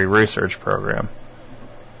Injury Research Program.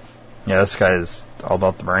 Yeah, this guy is all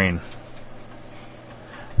about the brain.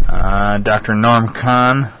 Dr. Norm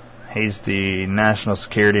Kahn, he's the National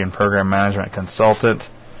Security and Program Management Consultant.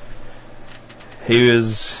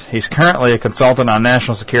 He's currently a consultant on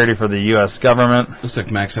national security for the U.S. government. Looks like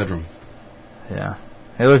Max Headroom. Yeah,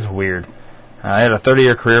 he looks weird. He had a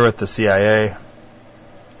 30-year career with the CIA,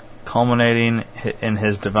 culminating in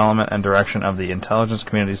his development and direction of the Intelligence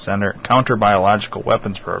Community Center Counter-Biological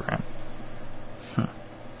Weapons Program.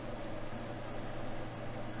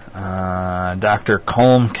 Dr.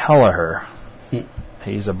 Colm Kelleher.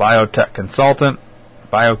 He's a biotech consultant,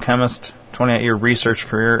 biochemist, 28-year research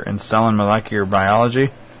career in cell and molecular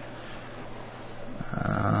biology.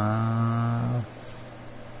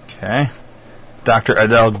 Okay. Dr.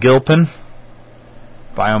 Adele Gilpin,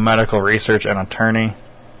 biomedical research and attorney.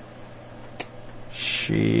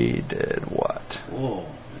 She did what? Whoa,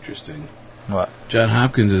 interesting. What? John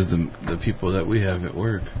Hopkins is the people that we have at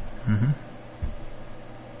work. Mm-hmm.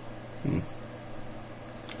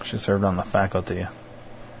 She served on the faculty.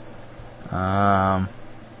 I'm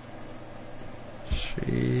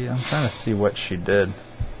trying to see what she did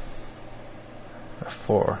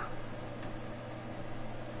before.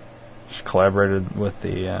 She collaborated with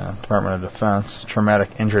the Department of Defense Traumatic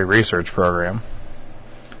Injury Research Program.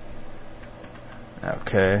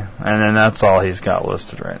 Okay, and then that's all he's got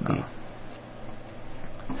listed right now.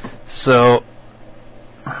 So,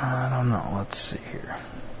 I don't know. Let's see here.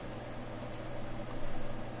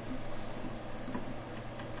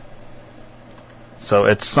 So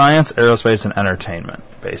it's science, aerospace, and entertainment,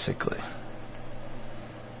 basically.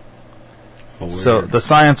 So the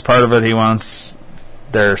science part of it,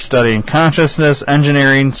 they're studying consciousness,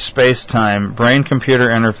 engineering, space-time, brain-computer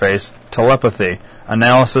interface, telepathy,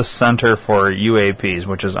 analysis center for UAPs,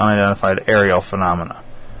 which is unidentified aerial phenomena,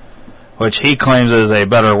 which he claims is a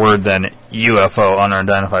better word than UFO,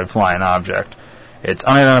 unidentified flying object. It's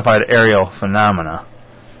unidentified aerial phenomena.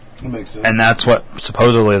 That makes sense. And that's what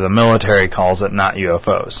supposedly the military calls it, not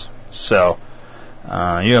UFOs. So,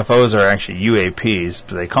 UFOs are actually UAPs.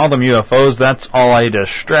 But they call them UFOs. That's all a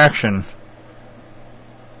distraction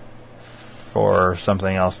for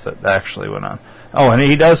something else that actually went on. Oh, and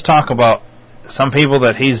he does talk about some people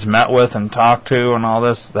that he's met with and talked to and all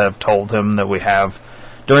this that have told him that we have,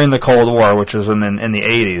 during the Cold War, which was in the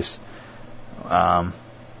 80s,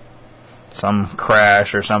 some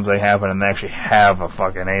crash or something happened and they actually have a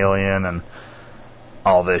fucking alien and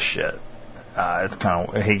all this shit. It's kind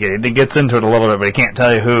of, he gets into it a little bit, but he can't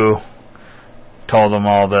tell you who told him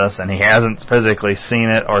all this, and he hasn't physically seen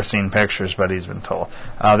it or seen pictures, but he's been told.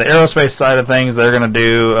 The aerospace side of things, they're going to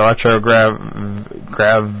do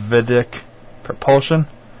electrogravitic propulsion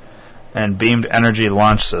and beamed energy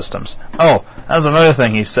launch systems. Oh, that was another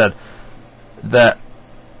thing he said, that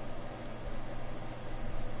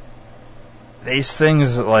these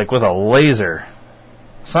things, like with a laser,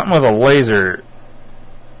 something with a laser,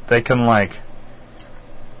 they can what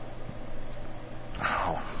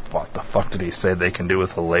the fuck did he say they can do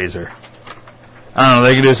with a laser? I don't know,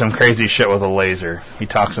 they can do some crazy shit with a laser. He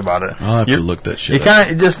talks about it. I'll have to look that shit up.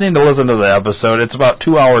 You just need to listen to the episode. It's about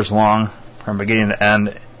 2 hours long from beginning to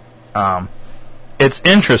end. It's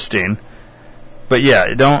interesting, but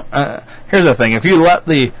yeah, don't... here's the thing. If you let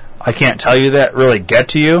the I can't tell you that really get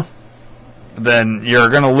to you, then you're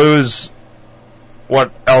going to lose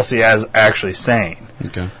what else he has actually saying.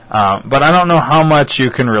 Okay. But I don't know how much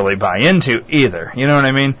you can really buy into either. You know what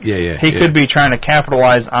I mean? Yeah. He could be trying to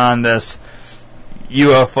capitalize on this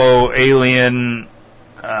UFO alien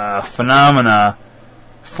phenomena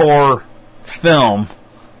for film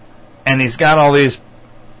and he's got all these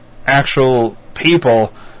actual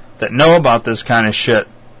people that know about this kind of shit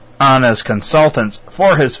on as consultants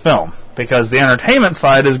for his film, because the entertainment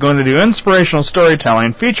side is going to do inspirational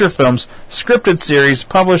storytelling, feature films, scripted series,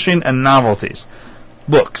 publishing, and novelties,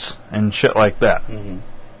 books, and shit like that. Mm-hmm.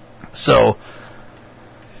 So,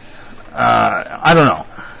 I don't know.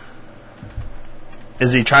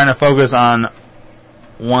 Is he trying to focus on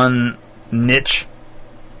one niche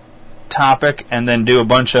topic and then do a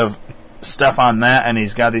bunch of stuff on that, and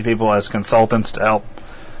he's got these people as consultants to help?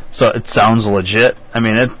 So it sounds legit. I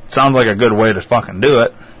mean, it sounds like a good way to fucking do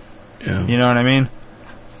it. Yeah. You know what I mean?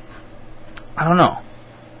 I don't know.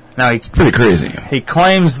 Now, it's pretty crazy. He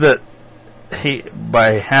claims that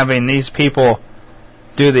by having these people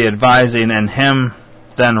do the advising and him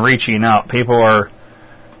then reaching out, people are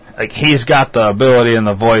like, he's got the ability and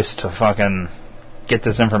the voice to fucking get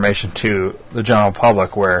this information to the general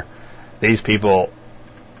public, where these people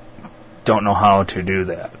don't know how to do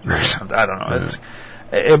that. I don't know.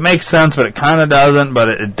 It makes sense, but it kind of doesn't, but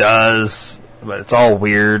it does. But it's all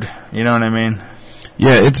weird. You know what I mean?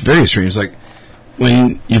 Yeah, it's very strange. Like,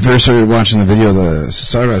 when you first started watching the video of the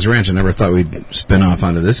Stardust Ranch, I never thought we'd spin off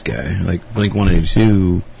onto this guy. Like,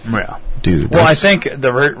 Blink-182 dude. Well, I think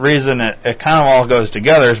the reason it kind of all goes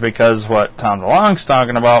together is because what Tom DeLonge's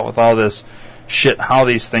talking about with all this shit, how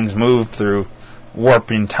these things move through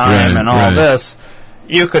warping time and all this.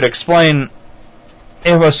 You could explain,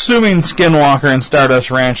 if assuming Skinwalker and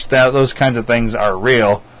Stardust Ranch, that those kinds of things are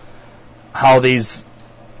real, how these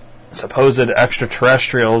supposed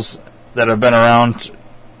extraterrestrials that have been around,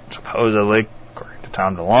 supposedly, according to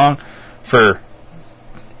Tom DeLonge, for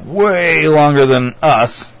way longer than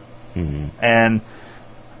us, and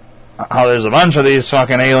how there's a bunch of these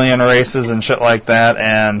fucking alien races and shit like that,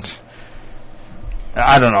 and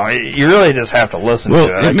I don't know, you really just have to listen to it.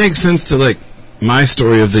 Well, it makes sense to, like, my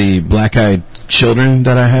story of the black-eyed children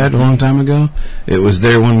that I had a long time ago. It was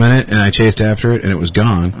there 1 minute, and I chased after it, and it was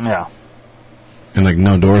gone. Yeah. And, like,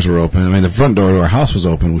 no doors were open. I mean, the front door to our house was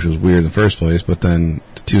open, which was weird in the first place, but then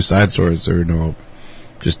the two side doors, there were no open.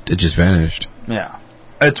 It just vanished. Yeah.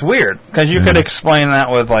 It's weird, because you could explain that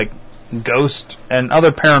with, like, ghost and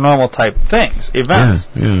other paranormal type things, events.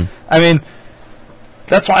 Yeah. I mean,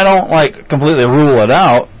 that's why I don't, like, completely rule it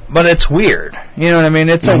out, but it's weird. You know what I mean?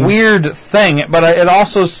 It's a weird thing, but it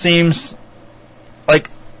also seems like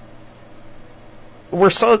we're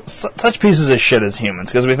such pieces of shit as humans,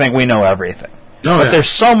 because we think we know everything. But there's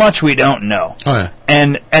so much we don't know.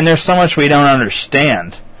 And there's so much we don't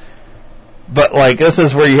understand. But, like, this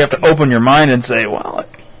is where you have to open your mind and say, well,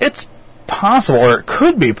 it's possible, or it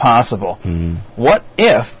could be possible. What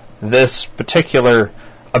if this particular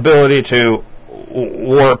ability to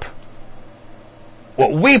warp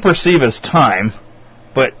what we perceive as time,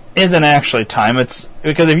 but isn't actually time? It's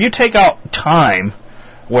because if you take out time,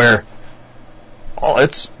 where, well,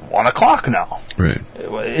 it's 1 o'clock now. Right.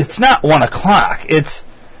 It's not 1 o'clock. It's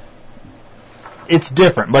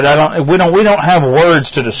different, but we don't have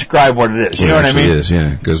words to describe what it is. You know what I mean? It is,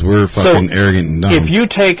 yeah, because we're fucking arrogant and dumb. If you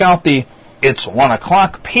take out the it's 1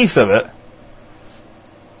 o'clock piece of it,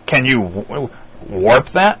 can you warp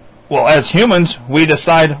that? Well, as humans, we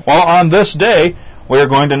decide, well, on this day, we're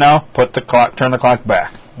going to now turn the clock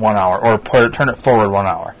back 1 hour, or turn it forward 1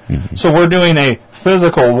 hour. So we're doing a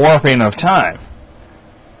physical warping of time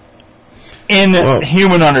in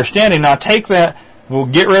human understanding. Now take that, we'll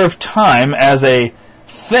get rid of time as a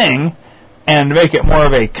thing and make it more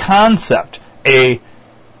of a concept. You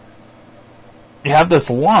have this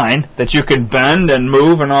line that you can bend and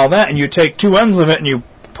move and all that, and you take two ends of it and you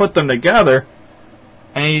put them together,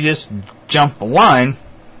 and you just jump the line.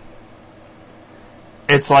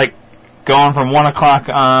 It's like going from 1 o'clock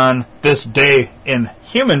on this day in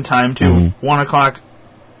human time to 1 o'clock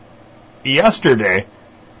yesterday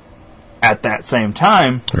at that same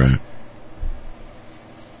time. Right.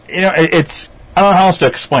 You know, it's, I don't know how else to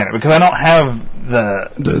explain it, because I don't have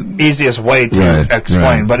the easiest way to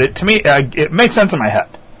explain, but to me, it makes sense in my head.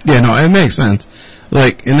 Yeah, no, it makes sense.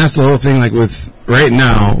 Like, and that's the whole thing, like, with right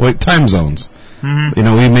now, like, time zones. You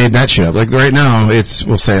know, we made that shit up. Like, right now, it's,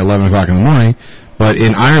 we'll say 11 o'clock in the morning, but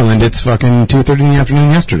in Ireland, it's fucking 2:30 in the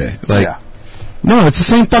afternoon yesterday. Like, no, it's the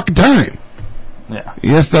same fucking time. Yeah.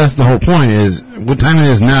 Yes, that's the whole point, is what time it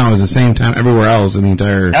is now is the same time everywhere else in the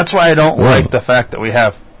entire That's why I don't world. like the fact that we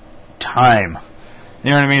have time. You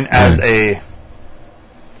know what I mean? As a...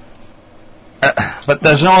 but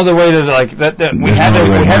there's no other way to, like, we had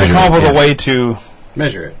to come up with a way to...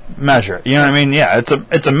 Measure it. You know what I mean? Yeah,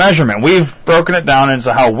 it's a measurement. We've broken it down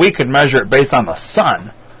into how we could measure it based on the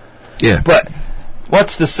sun. Yeah. But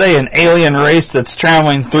what's to say an alien race that's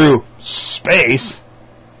traveling through space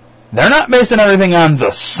they're not basing everything on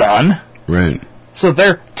the sun. Right. So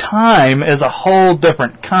their time is a whole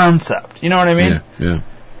different concept. You know what I mean? Yeah.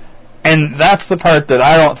 And that's the part that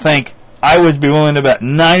I don't think I would be willing to bet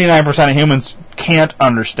 99% of humans can't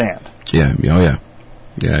understand. Yeah. Oh, yeah.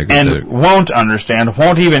 Yeah, I agree. And won't understand,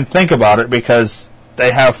 won't even think about it because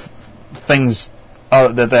they have things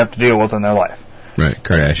that they have to deal with in their life. Right,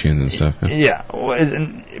 Kardashians and stuff. Yeah,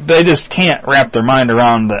 they just can't wrap their mind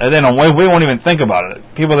around that. They don't. We won't even think about it.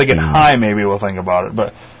 People that get high maybe will think about it,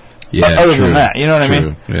 but other than that, you know what I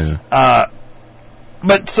mean? Yeah.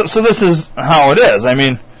 But so this is how it is. I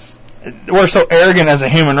mean, we're so arrogant as a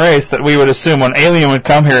human race that we would assume an alien would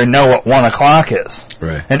come here and know what 1 o'clock is.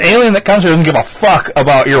 Right. An alien that comes here doesn't give a fuck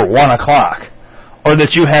about your 1 o'clock. Or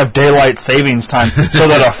that you have daylight savings time so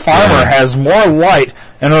that a farmer has more light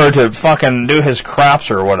in order to fucking do his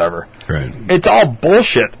crops or whatever. Right. It's all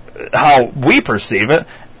bullshit how we perceive it.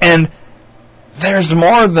 And there's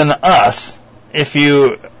more than us, if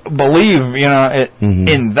you believe,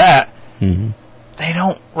 in that. Mm-hmm. They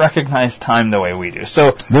don't recognize time the way we do.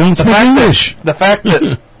 So they don't speak English. The fact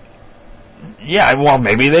that, yeah, well,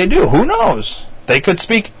 maybe they do. Who knows? They could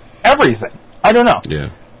speak everything. I don't know. Yeah.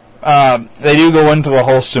 They do go into the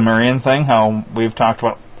whole Sumerian thing, how we've talked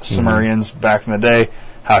about Sumerians back in the day,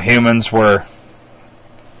 how humans were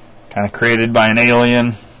kind of created by an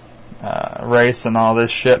alien race and all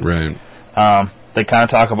this shit. Right. They kind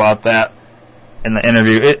of talk about that in the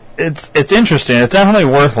interview. It's interesting. It's definitely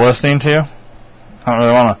worth listening to. I don't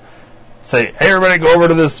really want to say, hey, everybody, go over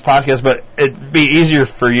to this podcast, but it'd be easier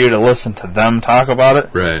for you to listen to them talk about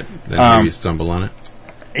it. Right. Then maybe you stumble on it.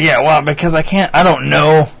 Yeah, well, because I don't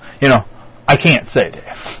know, I can't say,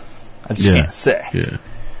 Dave. I just can't say. Yeah.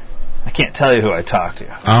 I can't tell you who I talked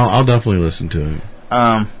to. I'll definitely listen to it.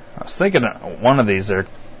 I was thinking one of these, they're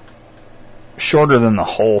shorter than the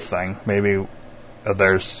whole thing. Maybe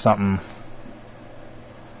there's something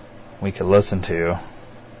we could listen to.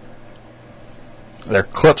 They're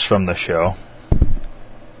clips from the show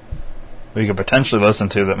we could potentially listen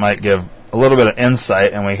to that might give a little bit of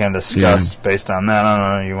insight, and we can discuss based on that. I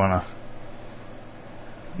don't know. You want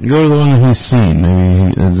to go to the one that he's seen?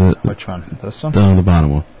 Maybe which one? This one? The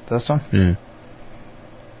bottom one. This one? Yeah.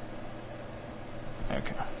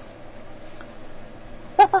 Okay.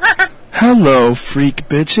 Hello, freak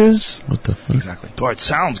bitches. What the fuck? Exactly. Boy, it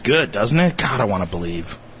sounds good, doesn't it? God, I want to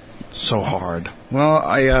believe. So hard. Well,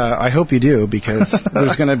 I hope you do, because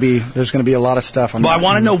there's going to be a lot of stuff. Well, I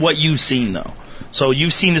want to know what you've seen, though. So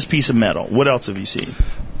you've seen this piece of metal. What else have you seen?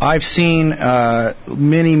 I've seen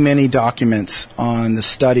many documents on the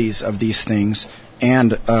studies of these things,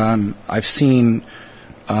 and I've seen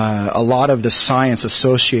a lot of the science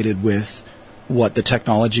associated with what the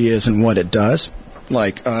technology is and what it does.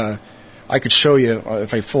 Like, I could show you,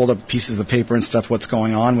 if I fold up pieces of paper and stuff, what's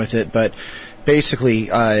going on with it, but basically,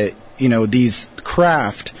 these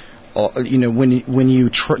craft,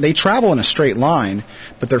 they travel in a straight line,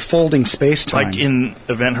 but they're folding space-time. Like in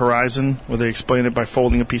Event Horizon, where they explain it by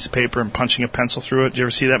folding a piece of paper and punching a pencil through it. Did you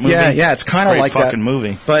ever see that movie? Yeah, it's kind of like fucking that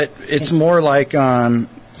movie. But it's more like,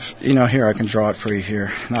 here, I can draw it for you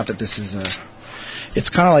here. Not that this is it's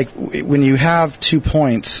kind of like when you have 2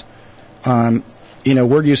 points,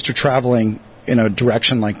 we're used to traveling in a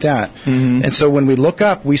direction like that. Mm-hmm. And so when we look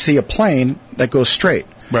up, we see a plane that goes straight.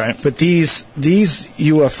 Right. But these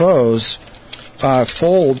UFOs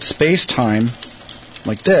fold space-time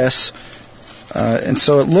like this, and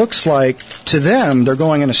so it looks like, to them, they're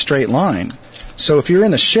going in a straight line. So if you're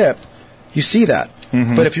in the ship, you see that.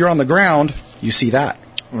 Mm-hmm. But if you're on the ground, you see that.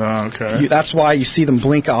 Oh, okay. That's why you see them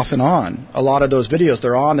blink off and on. A lot of those videos,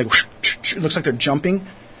 they're on, it looks like they're jumping.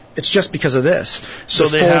 It's just because of this. So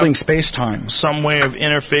they're they folding have space-time. Some way of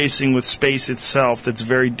interfacing with space itself that's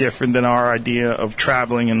very different than our idea of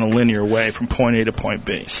traveling in a linear way from point A to point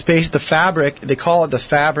B. Space, the fabric, they call it the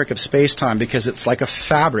fabric of space-time because it's like a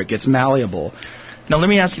fabric. It's malleable. Now, let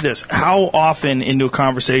me ask you this. How often into a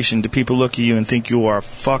conversation do people look at you and think you are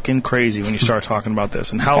fucking crazy when you start talking about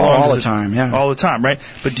this? And how long? All the time, yeah. All the time, right?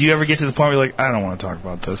 But do you ever get to the point where you're like, I don't want to talk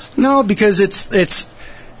about this? No, because it's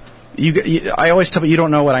I always tell people, you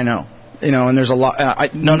don't know what I know. And there's a lot.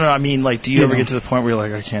 No, I mean, like, do you ever get to the point where you're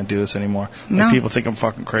like, I can't do this anymore? No. Like, people think I'm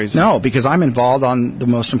fucking crazy. No, because I'm involved on the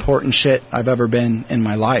most important shit I've ever been in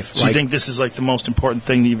my life. So you think this is like the most important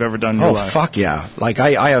thing that you've ever done in your life? Oh, fuck yeah. Like,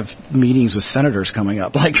 I have meetings with senators coming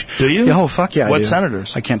up. Like, do you? Oh, fuck yeah. What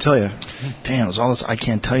senators? I can't tell you. Damn, it's all this I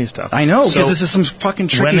can't tell you stuff. I know, because this is some fucking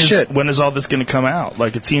tricky shit. When is all this going to come out?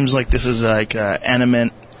 Like, it seems like this is like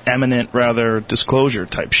eminent rather disclosure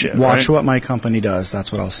type shit. Watch right? what my company does.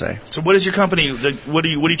 That's what I'll say. So what is your company? What are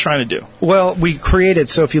you trying to do? Well, we created.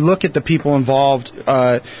 So if you look at the people involved,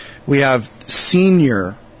 We have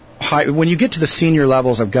senior. When you get to the senior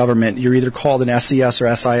levels of government, you're either called an SES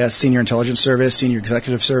or SIS, Senior Intelligence Service, Senior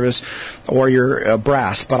Executive Service, or you're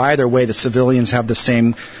brass. But either way, the civilians have the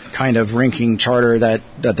same kind of ranking charter that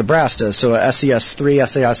the brass does. So a SES 3,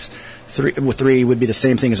 SAS 3 would be the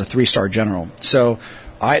same thing as a 3-star general. So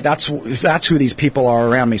that's who these people are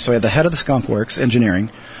around me. So I have the head of the Skunk Works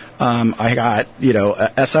Engineering. I got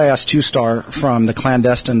a SIS 2-star from the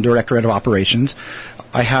clandestine Directorate of Operations.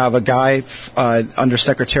 I have a guy under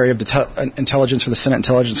Secretary of Intelligence for the Senate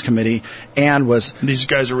Intelligence Committee, and was these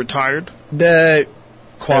guys are retired. The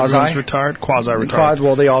Everyone's retired, quasi-retired.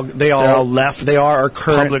 Well, they all left. They are our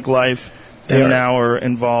current public life. They now are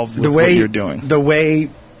involved with what you're doing. The way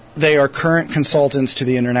they are current consultants to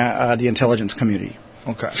the internet, the intelligence community.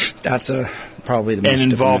 Okay, that's probably the most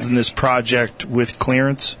and involved in this project with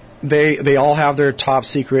clearance. They all have their top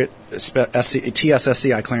secret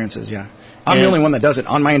TSSCI clearances. Yeah. I'm the only one that does it.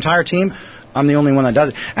 On my entire team, I'm the only one that does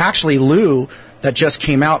it. Actually, Lou, that just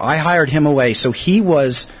came out, I hired him away. So he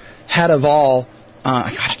was head of all,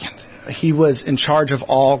 he was in charge of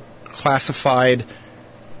all classified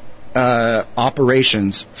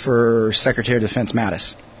operations for Secretary of Defense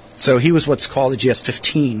Mattis. So he was what's called a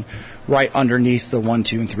GS-15, right underneath the 1,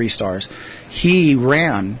 2, and 3 stars. He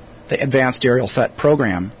ran the Advanced Aerial Threat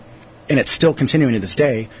Program, and it's still continuing to this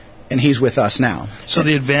day. And he's with us now. So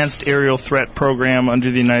the Advanced Aerial Threat Program under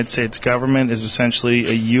the United States government is essentially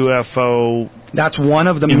a UFO. That's one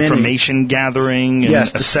of the information gathering and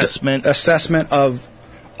assessment. Assessment of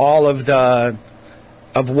all of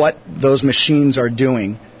what those machines are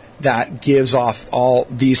doing that gives off all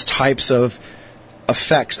these types of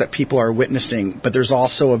effects that people are witnessing. But there's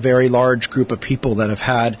also a very large group of people that have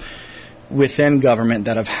had within government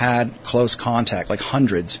that have had close contact, like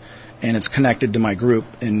hundreds. And it's connected to my group,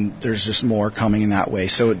 and there's just more coming in that way.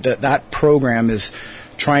 So that program is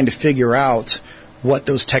trying to figure out what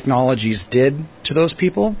those technologies did to those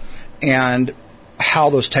people and how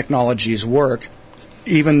those technologies work,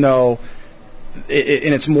 even though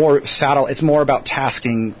it's more about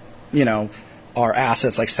tasking, our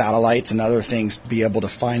assets like satellites and other things to be able to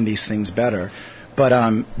find these things better.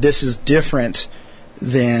 But this is different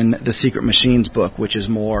than the Secret Machines book, which is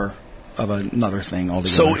more of another thing altogether.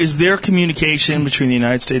 So is there communication between the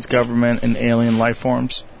United States government and alien life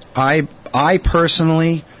forms? I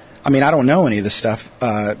personally, I don't know any of this stuff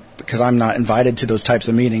because I'm not invited to those types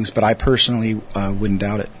of meetings, but I personally wouldn't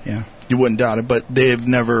doubt it, yeah. You wouldn't doubt it, but they've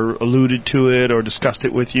never alluded to it or discussed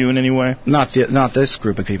it with you in any way? Not this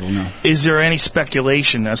group of people, no. Is there any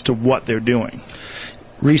speculation as to what they're doing?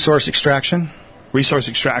 Resource extraction,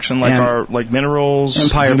 like minerals,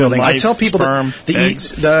 empire building. Life, I tell people sperm,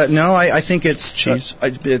 eggs. I think it's cheese. I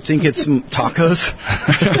think it's tacos.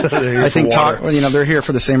 I think they're here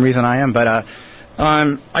for the same reason I am. But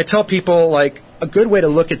I tell people like a good way to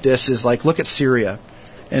look at this is like look at Syria,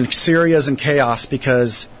 and Syria's in chaos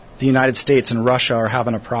because the United States and Russia are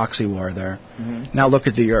having a proxy war there. Mm-hmm. Now look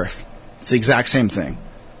at the Earth; it's the exact same thing.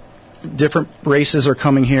 Different races are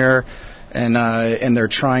coming here. And they're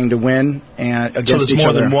trying to win and against each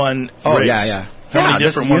other. So there's more than one Oh, race. yeah. How many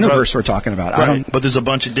this is the universe we're talking about. Right. But there's a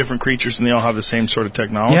bunch of different creatures, and they all have the same sort of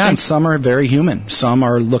technology? Yeah, and some are very human. Some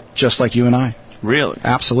look just like you and I. Really?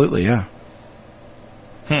 Absolutely, yeah.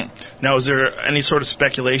 Now, is there any sort of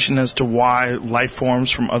speculation as to why life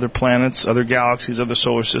forms from other planets, other galaxies, other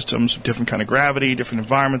solar systems, different kind of gravity, different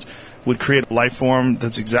environments, would create a life form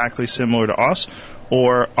that's exactly similar to us?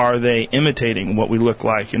 Or are they imitating what we look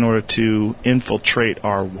like in order to infiltrate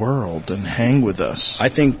our world and hang with us? I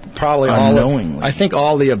think probably unknowingly. I think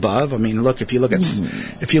all the above. I mean, look, if you look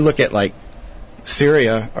at like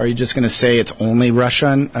Syria, are you just going to say it's only Russia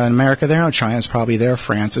and America there? No, China's probably there.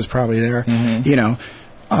 France is probably there.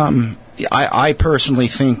 Mm-hmm. I personally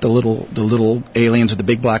think the little aliens with the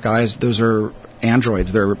big black eyes, those are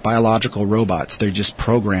androids. They're biological robots. They're just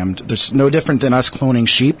programmed. They're no different than us cloning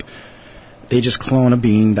sheep. They just clone a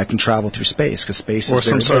being that can travel through space because space is or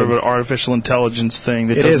some sort of an artificial intelligence thing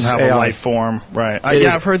that doesn't have a life form, right?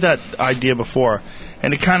 I've heard that idea before,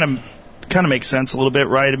 and it kind of makes sense a little bit,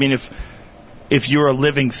 right? I mean, if you're a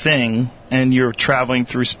living thing and you're traveling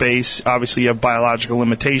through space, obviously you have biological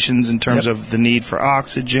limitations in terms of the need for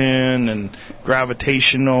oxygen and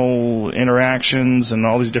gravitational interactions and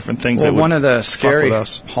all these different things. Well, one of the scary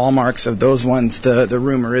hallmarks of those ones, the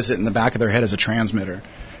rumor is that in the back of their head is a transmitter.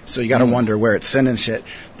 So you got to wonder where it's sending shit.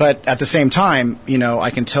 But at the same time, I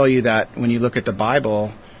can tell you that when you look at the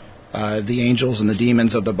Bible, the angels and the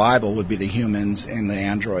demons of the Bible would be the humans and the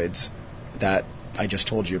androids that I just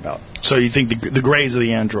told you about. So you think the grays are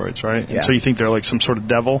the androids, right? Yeah. And so you think they're like some sort of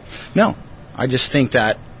devil? No. I just think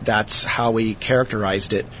that that's how we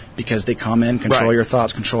characterized it, because they come in, control your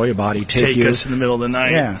thoughts, control your body, take you. us in the middle of the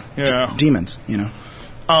night. Yeah. Demons, you know.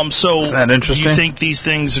 So, isn't that interesting? Do you think these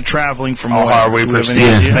things are traveling from how we perceive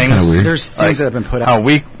things? Kind of weird. There's things that have been put out. How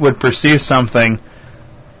we would perceive something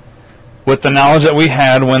with the knowledge that we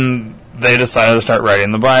had when they decided to start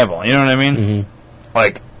writing the Bible. You know what I mean? Mm-hmm.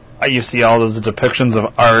 Like, you see all those depictions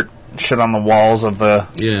of art, shit on the walls of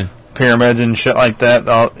the pyramids and shit like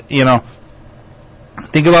that. You know,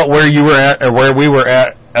 think about where you were at, or where we were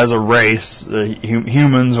at as a race,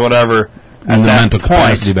 humans, whatever. And the mental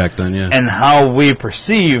capacity back then, and how we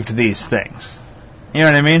perceived these things. You know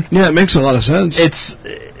what I mean? Yeah, it makes a lot of sense.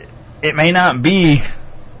 It may not be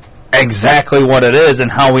exactly what it is and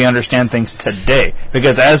how we understand things today,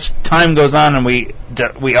 because as time goes on and we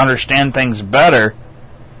understand things better,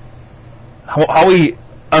 how we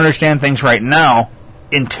understand things right now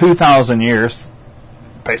in 2,000 years,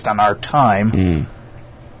 based on our time,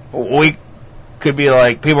 we could be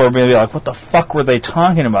like, people are going to be like, what the fuck were they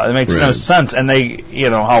talking about? It makes no sense. And they, you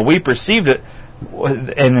know, how we perceived it,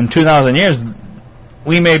 and in 2,000 years,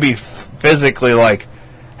 we may be physically like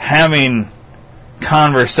having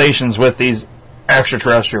conversations with these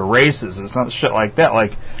extraterrestrial races. It's not shit like that,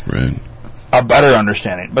 like a better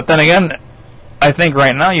understanding. But then again, I think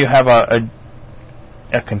right now you have a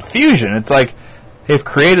confusion. It's like they've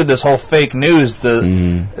created this whole fake news that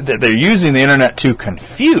they're using the internet to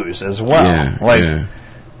confuse as well.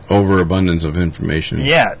 Overabundance of information.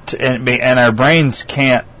 Yeah, and our brains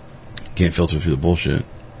can't filter through the bullshit.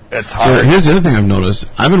 It's hard. So here's the other thing I've noticed.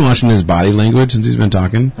 I've been watching his body language since he's been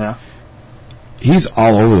talking. Yeah. He's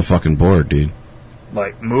all over the fucking board, dude.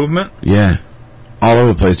 Like movement? Yeah. All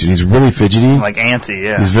over the place, dude. He's really fidgety. Like antsy,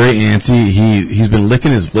 yeah. He's very antsy. He's been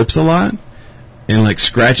licking his lips a lot and like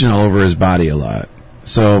scratching all over his body a lot.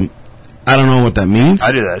 So I don't know what that means.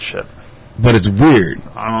 I do that shit. But it's weird.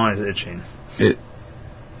 I'm always itching.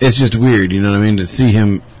 It's just weird, you know what I mean? To see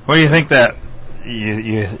him. What do you think that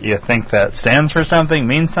you think that stands for something,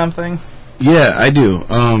 means something? Yeah, I do.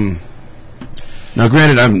 Now,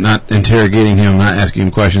 granted, I'm not interrogating him, I'm not asking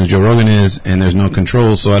him questions. Joe Rogan is, and there's no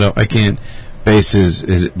control, so I can't base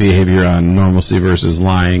his behavior on normalcy versus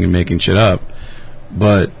lying and making shit up.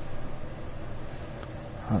 But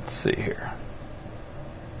let's see here.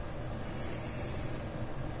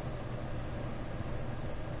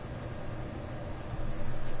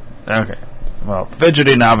 Okay. Well,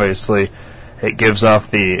 fidgeting, obviously, it gives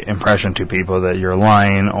off the impression to people that you're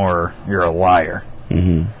lying or you're a liar.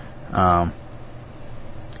 Mm-hmm.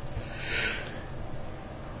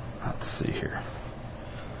 Let's see here.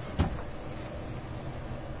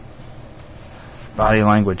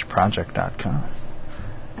 BodyLanguageProject.com.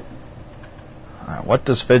 What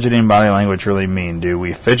does fidgeting body language really mean? Do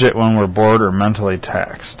we fidget when we're bored or mentally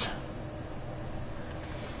taxed?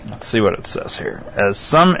 Let's see what it says here. As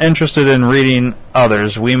some interested in reading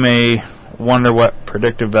others, we may wonder what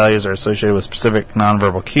predictive values are associated with specific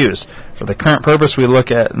nonverbal cues. For the current purpose, we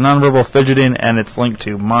look at nonverbal fidgeting and its link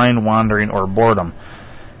to mind wandering or boredom.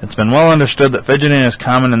 It's been well understood that fidgeting is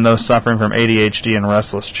common in those suffering from ADHD and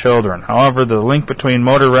restless children. However, the link between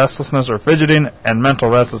motor restlessness or fidgeting and mental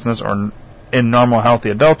restlessness or in normal healthy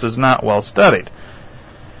adults is not well studied.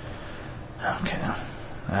 Okay.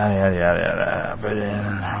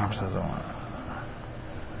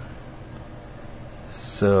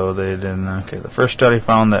 So they didn't. Okay, the first study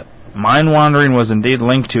found that mind wandering was indeed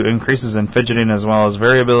linked to increases in fidgeting as well as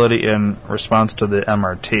variability in response to the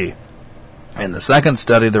MRT. In the second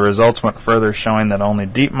study, the results went further, showing that only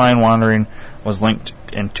deep mind wandering was linked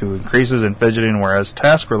into increases in fidgeting, whereas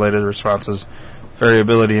task-related responses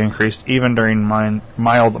variability increased even during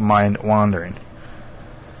mild mind wandering.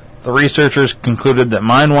 The researchers concluded that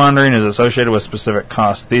mind wandering is associated with specific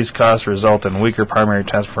costs. These costs result in weaker primary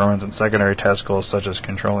task performance and secondary task goals such as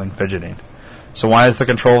controlling fidgeting. So why is the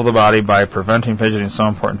control of the body by preventing fidgeting so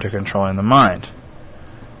important to controlling the mind?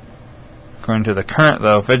 According to the current,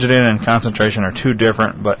 though, fidgeting and concentration are two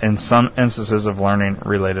different, but in some instances of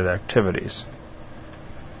learning-related activities.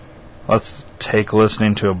 Let's take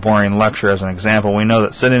listening to a boring lecture as an example. We know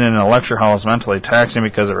that sitting in a lecture hall is mentally taxing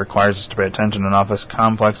because it requires us to pay attention and often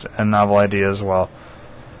complex and novel ideas while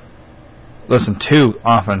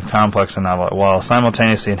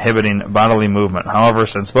simultaneously inhibiting bodily movement. However,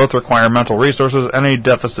 since both require mental resources, any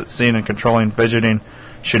deficit seen in controlling fidgeting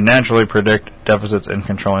should naturally predict deficits in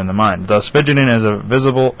controlling the mind. Thus, fidgeting is a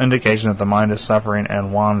visible indication that the mind is suffering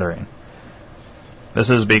and wandering. This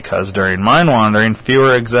is because during mind wandering,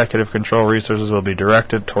 fewer executive control resources will be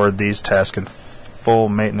directed toward these tasks and full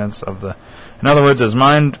maintenance of the... In other words, as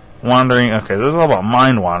mind wandering... Okay, this is all about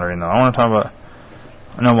mind wandering, though. I want to talk about...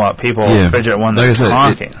 I know what people fidget when like they're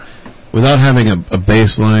talking. Without having a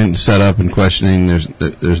baseline set up and questioning,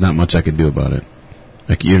 there's not much I can do about it.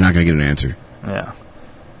 Like, you're not going to get an answer. Yeah.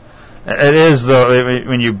 It is, though,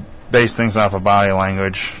 when you base things off of body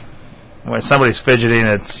language. When somebody's fidgeting,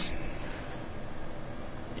 it's...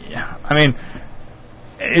 Yeah. I mean,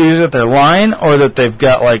 either that they're lying or that they've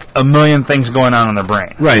got, like, a million things going on in their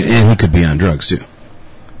brain. Right, and he could be on drugs, too.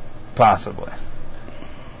 Possibly.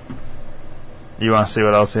 You want to see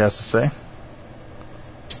what else he has to say?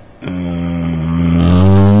 Yeah,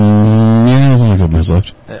 there's only a couple minutes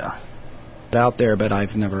left. Yeah. Out there, but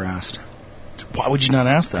I've never asked. Why would you not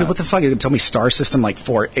ask that? What the fuck? You can tell me star system like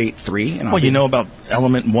 483? Well, you know about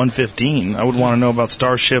element 115. I would want to know about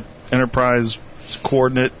Starship Enterprise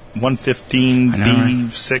coordinate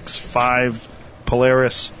 115B65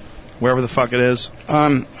 Polaris, wherever the fuck it is.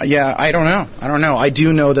 Yeah, I don't know. I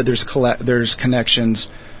do know that there's connections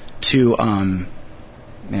to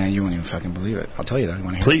man, you won't even fucking believe it. I'll tell you that. You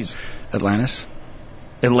want to hear Please. Atlantis,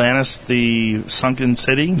 the sunken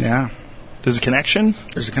city? Yeah. There's a connection?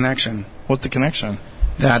 There's a connection. What's the connection?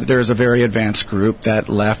 That there's a very advanced group that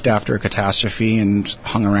left after a catastrophe and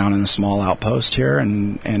hung around in a small outpost here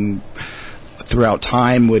and throughout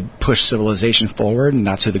time would push civilization forward, and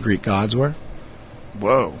that's who the Greek gods were.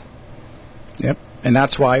 Whoa. Yep. And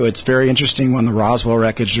that's why it's very interesting on the Roswell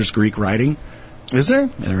wreckage there's Greek writing. Is there?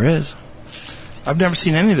 There is. I've never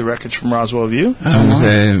seen any of the wreckage from Roswell. Have you? I don't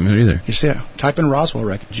say either. You see it. Type in Roswell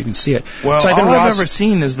wreckage. You can see it. Well, Type in all I've ever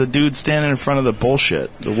seen is the dude standing in front of the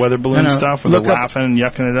bullshit, the weather balloon stuff, where they're laughing and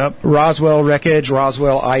yucking it up. Roswell wreckage,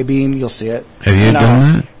 Roswell I-beam. You'll see it. Have you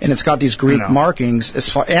done that? And it's got these Greek markings.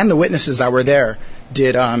 And the witnesses that were there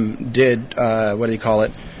did what do you call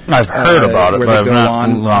it? I've heard about it, where but they I've go not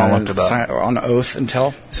looked it up. on oath and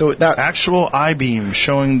tell. So that actual I-beam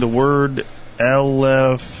showing the word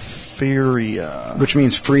Eleftheria, which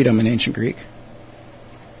means freedom in ancient Greek.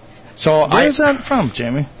 So where is that from,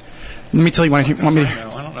 Jamie? Let me tell you. Want me?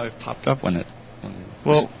 I don't know. It popped up when it.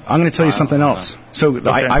 Well, I'm going to tell you something else. So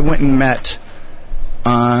I went and met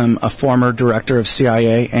a former director of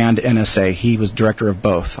CIA and NSA. He was director of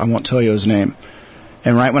both. I won't tell you his name.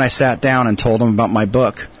 And right when I sat down and told him about my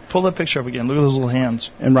book, pull that picture up again. Look at those little hands.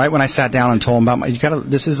 And right when I sat down and told him about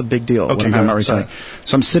this is a big deal. Okay, so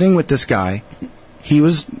I'm sitting with this guy. He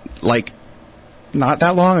was like, not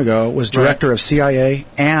that long ago, was director of CIA,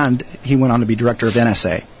 and he went on to be director of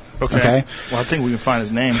NSA. Okay. Well, I think we can find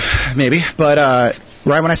his name. Maybe. But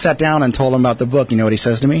right when I sat down and told him about the book, you know what he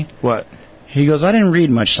says to me? What? He goes, I didn't read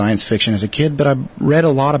much science fiction as a kid, but I read a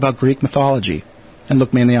lot about Greek mythology. And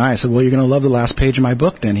looked me in the eye. I said, well, you're going to love the last page of my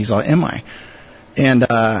book then. He's all, am I? And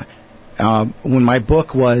when my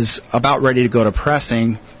book was about ready to go to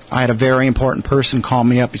pressing, I had a very important person call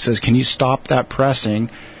me up. He says, can you stop that pressing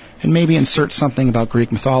and maybe insert something about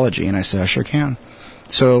Greek mythology? And I said, I sure can.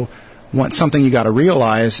 So something you got to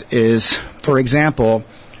realize is, for example,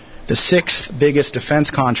 the 6th biggest defense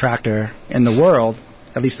contractor in the world,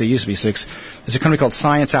 at least they used to be 6, is a company called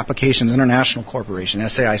Science Applications International Corporation,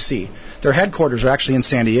 SAIC. Their headquarters are actually in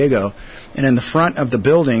San Diego, and in the front of the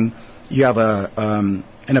building, you have an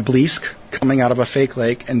obelisk coming out of a fake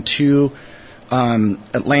lake and 2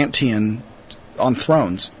 Atlantean on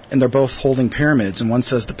thrones, and they're both holding pyramids, and one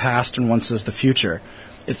says the past and one says the future.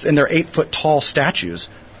 And they're 8-foot tall statues.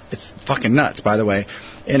 It's fucking nuts, by the way.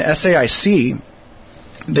 In SAIC,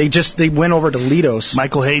 they went over to Lidos.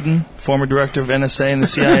 Michael Hayden, former director of NSA and the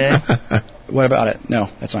CIA. What about it? No,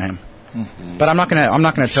 that's not him. Mm-hmm. But I'm not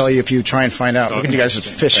gonna tell you if you try and find out. Look at you guys just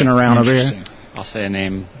fishing around over here. I'll say a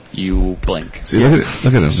name. You blink. See, look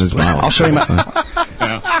at him. His mouth. I'll show you my.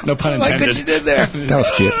 No pun intended. Like what you did there. That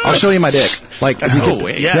was cute. I'll show you my dick. Like,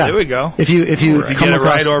 there we go. If you get it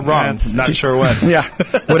right or wrong, not sure what. Yeah,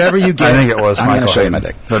 whatever you get. I think it was. I'm going to show you my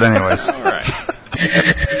dick. But anyways, all right.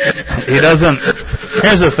 He doesn't.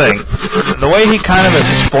 Here's the thing: the way he kind of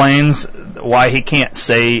explains why he can't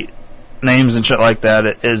say names and shit like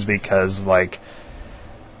that is because, like,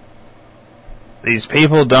 these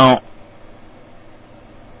people don't.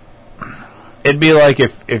 It'd be like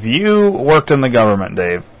if you worked in the government,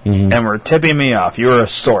 Dave, and were tipping me off. You were a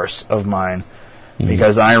source of mine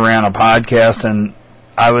because I ran a podcast and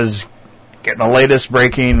I was getting the latest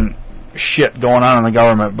breaking shit going on in the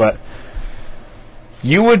government. But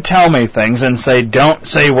you would tell me things and say, "Don't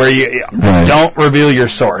say where you, don't reveal your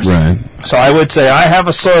source." Right. So I would say, "I have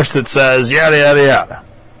a source that says yada yada yada,"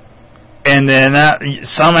 and then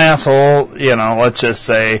some asshole, let's just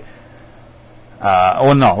say.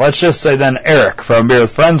 Let's just say then Eric from Beer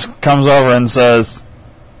with Friends comes over and says,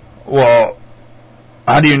 well,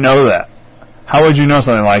 how do you know that? How would you know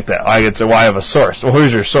something like that? I could say, well, I have a source. Well,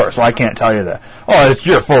 who's your source? Well, I can't tell you that. Oh,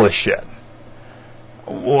 you're full of shit.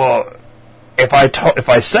 Well, if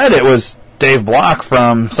I said it was Dave Block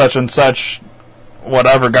from such and such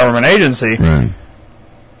whatever government agency, right.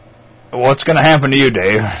 What's going to happen to you,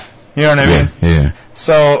 Dave? You know what I mean? Yeah.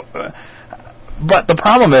 So, but the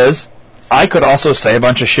problem is, I could also say a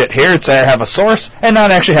bunch of shit here and say I have a source and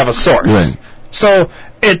not actually have a source. Right. So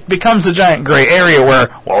it becomes a giant gray area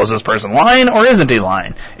where, well, is this person lying or isn't he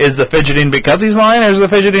lying? Is the fidgeting because he's lying, or is the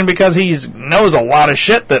fidgeting because he knows a lot of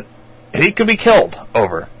shit that he could be killed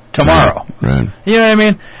over tomorrow? Right. You know what I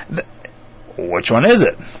mean? Which one is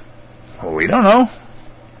it? Well, we don't know.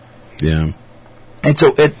 Yeah. And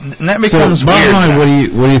so and that becomes so, bottom weird. line,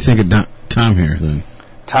 what do you think of Tom here then?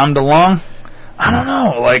 Tom DeLonge? I don't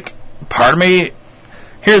know. Like, part of me.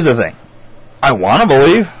 Here's the thing. I want to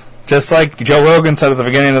believe, just like Joe Rogan said at the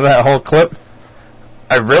beginning of that whole clip,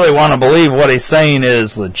 I really want to believe what he's saying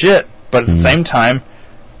is legit. But at the same time,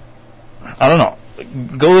 I don't know.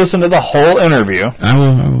 Go listen to the whole interview. I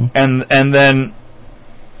will. And then,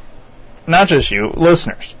 not just you,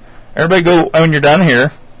 listeners. Everybody go, when you're done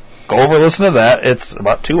here, go over and listen to that. It's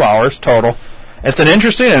about 2 hours total. It's an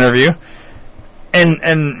interesting interview.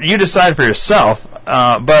 And you decide for yourself.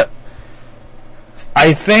 But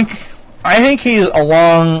I think he's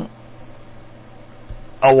along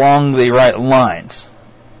the right lines.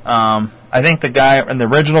 I think the guy in the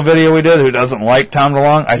original video we did who doesn't like Tom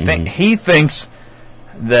DeLonge, I think he thinks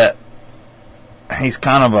that he's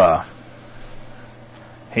kind of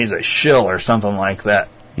he's a shill or something like that.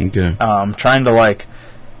 Okay. Trying to like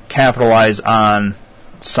capitalize on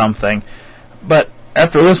something. But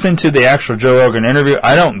after listening to the actual Joe Rogan interview,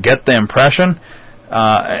 I don't get the impression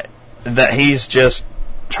that he's just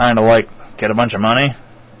trying to like get a bunch of money.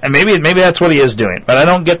 And maybe that's what he is doing, but I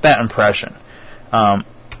don't get that impression. And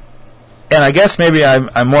I guess maybe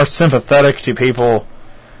I'm more sympathetic to people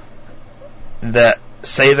that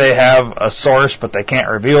say they have a source, but they can't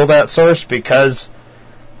reveal that source because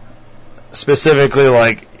specifically,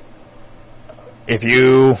 like, if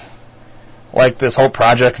you like this whole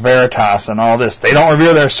Project Veritas and all this, they don't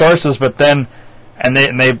reveal their sources, but then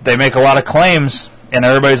they make a lot of claims, and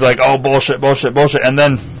everybody's like, oh, bullshit, and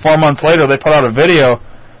then 4 months later they put out a video,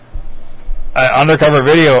 undercover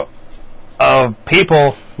video of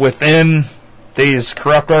people within these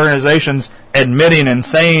corrupt organizations admitting and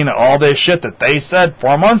saying all this shit that they said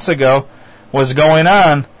 4 months ago was going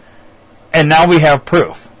on, and now we have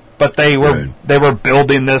proof. But they were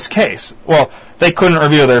building this case. Well, they couldn't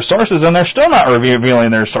reveal their sources, and they're still not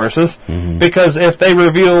revealing their sources, because if they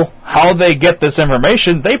reveal how they get this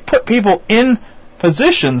information, they put people in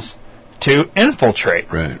positions to infiltrate,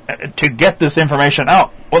 to get this information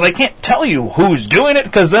out. Well, they can't tell you who's doing it,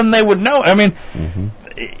 because then they would know. I mean,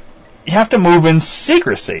 you have to move in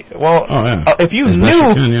secrecy. Well, if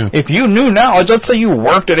you knew knowledge, let's say you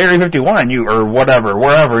worked at Area 51 or whatever,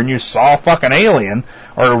 wherever, and you saw a fucking alien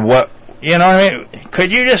or what, you know what I mean?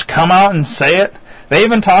 Could you just come out and say it? They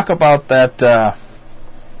even talk about that,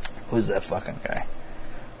 who's that fucking guy?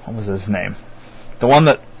 What was his name? The one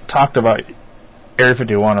that talked about Area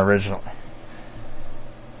 51 originally.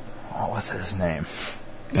 What was his name?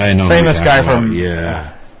 I know. Famous guy from...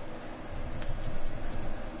 Yeah.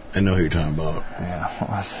 I know who you're talking about. Yeah, what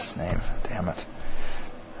was his name? Damn it.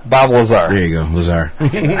 Bob Lazar. There you go, Lazar.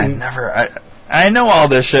 I know all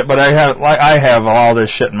this shit, but I have all this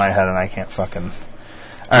shit in my head, and I can't fucking...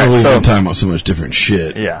 We've been talking about so much different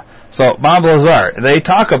shit. Yeah. So, Bob Lazar, they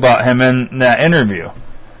talk about him in that interview,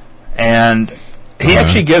 and he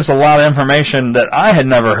actually gives a lot of information that I had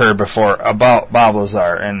never heard before about Bob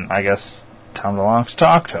Lazar, and I guess Tom DeLonge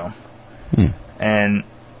talked to him. And,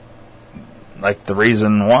 like, the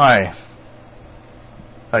reason why.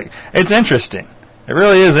 Like, it's interesting. It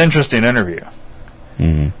really is an interesting interview.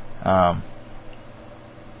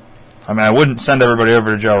 I mean, I wouldn't send everybody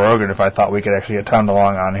over to Joe Rogan if I thought we could actually get Tom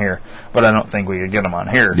DeLonge on here, but I don't think we could get him on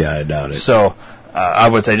here. Yeah, I doubt it. So, I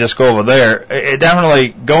would say just go over there. It definitely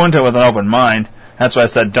go into it with an open mind. That's why I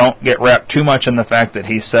said don't get wrapped too much in the fact that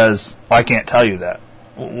he says, well, I can't tell you that.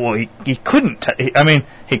 Well, he couldn't. I mean,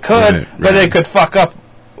 he could, but it could fuck up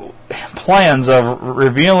plans of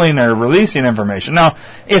revealing or releasing information. Now,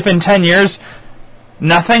 if in 10 years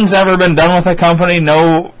nothing's ever been done with the company,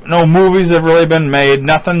 no movies have really been made,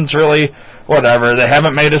 nothing's really whatever, they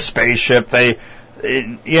haven't made a spaceship, none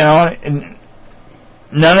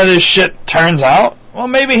of this shit turns out, well,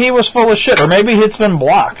 maybe he was full of shit, or maybe it's been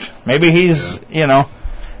blocked. Maybe he's,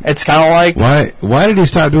 it's kind of like... Why did he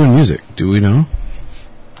stop doing music? Do we know?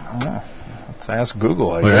 I don't know. Let's ask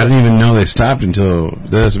Google, I guess. I didn't even know they stopped until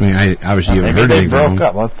this. I mean, obviously you haven't heard anything. Maybe they broke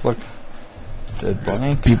up. Let's look. Did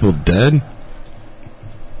blank. People dead?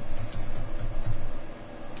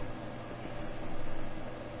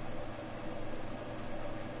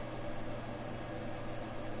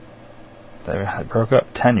 They broke up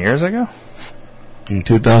 10 years ago? In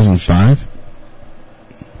 2005?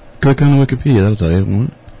 Click on Wikipedia, that'll tell you. What?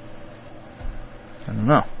 I don't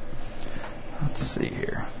know. Let's see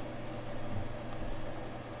here.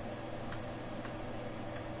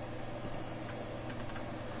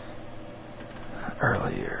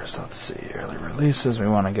 Early years, let's see. Early releases, we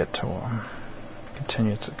want to get to them.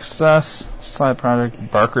 Continued success. Side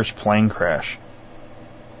project, Barker's plane crash.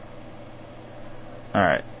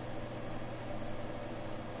 Alright.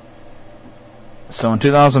 So in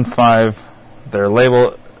 2005, their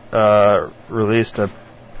label released a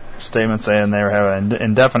statement saying they were having an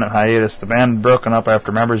indefinite hiatus. The band had broken up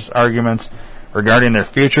after members' arguments regarding their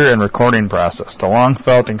future and recording process. DeLonge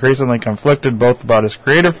felt increasingly conflicted both about his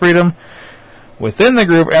creative freedom within the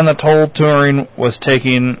group and the toll touring was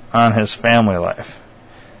taking on his family life.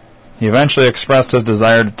 He eventually expressed his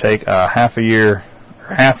desire to take a half-year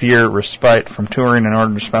respite from touring in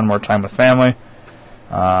order to spend more time with family.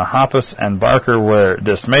 Hoppus and Barker were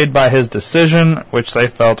dismayed by his decision, which they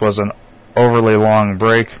felt was an overly long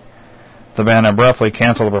break. The band abruptly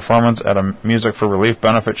canceled the performance at a Music for Relief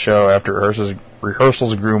benefit show after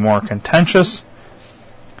rehearsals grew more contentious.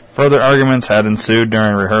 Further arguments had ensued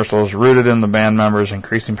during rehearsals, rooted in the band members'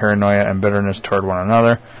 increasing paranoia and bitterness toward one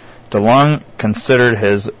another. DeLonge considered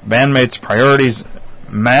his bandmates' priorities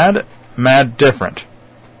mad different,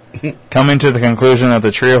 coming to the conclusion that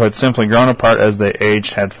the trio had simply grown apart as they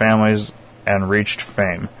aged, had families, and reached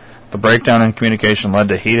fame. The breakdown in communication led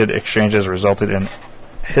to heated exchanges, resulted in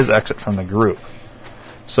his exit from the group.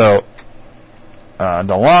 So,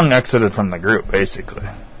 DeLonge exited from the group, basically.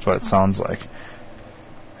 That's what it sounds like.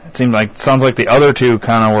 Sounds like the other two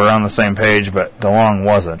kind of were on the same page, but DeLonge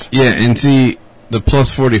wasn't. Yeah, and see, the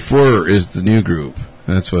Plus 44 is the new group.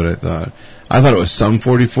 That's what I thought. I thought it was Sum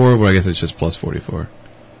 44, but I guess it's just Plus 44.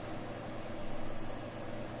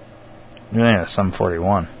 Yeah, Sum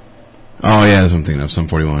 41. Oh, yeah, that's what I'm thinking of, Sum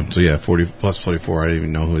 41. So, yeah, 40 Plus 44, I didn't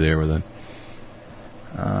even know who they were then.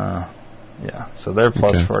 Yeah, so they're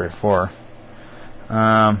Plus 44.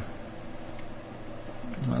 Let's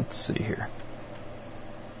see here.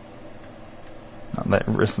 Now,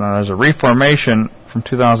 there's a reformation from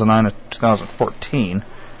 2009 to 2014.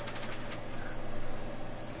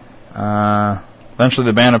 Eventually,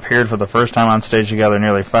 the band appeared for the first time on stage together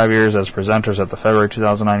nearly 5 years as presenters at the February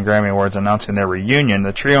 2009 Grammy Awards, announcing their reunion.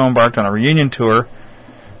 The trio embarked on a reunion tour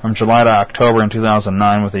from July to October in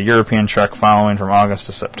 2009, with a European trek following from August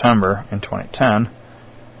to September in 2010.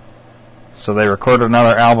 So they recorded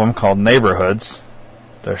another album called Neighborhoods.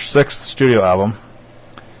 Their sixth studio album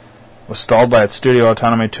was stalled by its studio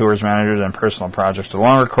autonomy, tours, managers, and personal projects.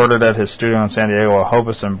 DeLonge recorded at his studio in San Diego, while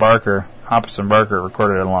Hoppus and Barker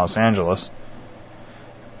recorded in Los Angeles.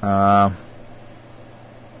 That's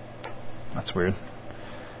weird.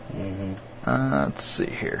 Let's see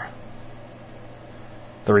here.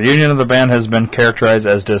 The reunion of the band has been characterized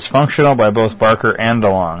as dysfunctional by both Barker and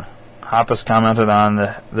DeLonge. Hoppus commented on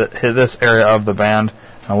this area of the band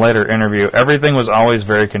in a later interview. Everything was always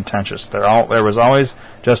very contentious. There was always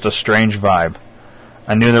just a strange vibe.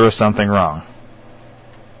 I knew there was something wrong.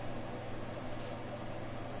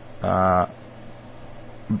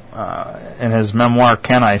 In his memoir,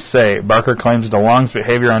 Can I Say, Barker claims DeLonge's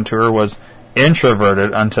behavior on tour was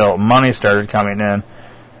introverted until money started coming in,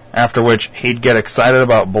 after which he'd get excited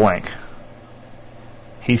about Blink.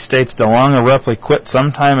 He states DeLonge abruptly quit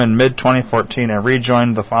sometime in mid-2014 and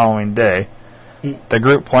rejoined the following day. The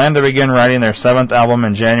group planned to begin writing their seventh album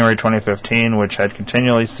in January 2015, which had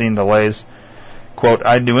continually seen delays. Quote,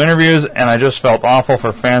 I'd do interviews, and I just felt awful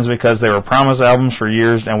for fans because they were promised albums for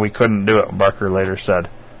years and we couldn't do it, Barker later said.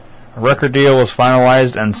 A record deal was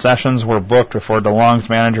finalized and sessions were booked before DeLonge's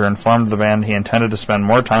manager informed the band he intended to spend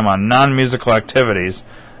more time on non-musical activities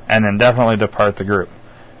and indefinitely depart the group.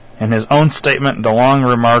 In his own statement, DeLonge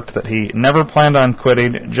remarked that he never planned on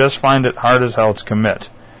quitting, just find it hard as hell to commit.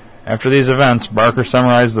 After these events, Barker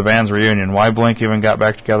summarized the band's reunion. Why Blink even got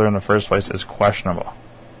back together in the first place is questionable.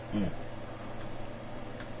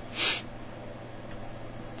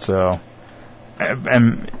 So,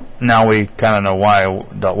 and now we kind of know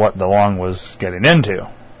what DeLonge was getting into.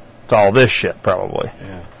 It's all this shit, probably.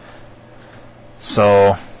 Yeah.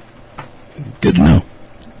 So, good to know.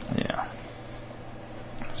 Yeah.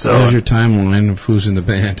 So, here's your timeline of who's in the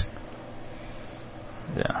band.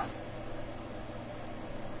 Yeah.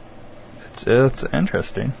 It's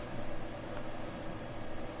interesting.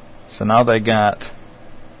 So now they got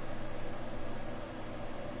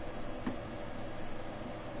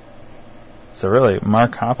So really,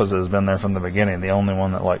 Mark Hoppus has been there from the beginning, the only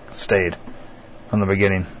one that stayed from the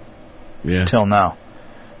beginning till now.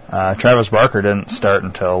 Travis Barker didn't start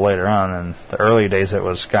until later on. In the early days, it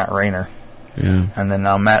was Scott Rayner. Yeah. And then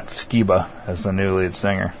now Matt Skiba as the new lead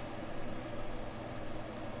singer.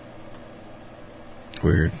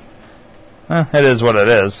 Weird. It is what it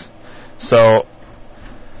is. So.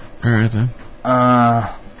 All right, then.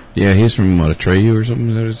 Yeah, he's from, Atreyu or something,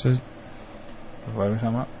 is that what it said? What are we talking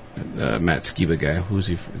about? Matt Skiba guy. Who's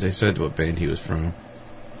he? They said what band he was from.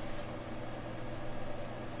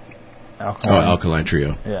 Alkaline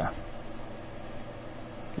Trio. Yeah.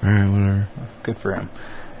 All right, whatever. Good for him.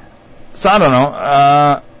 So, I don't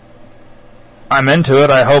know. I'm into it.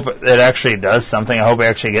 I hope it actually does something. I hope he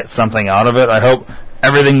actually gets something out of it. I hope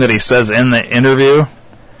everything that he says in the interview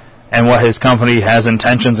and what his company has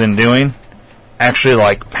intentions in doing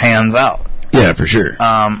actually, pans out. Yeah, for sure.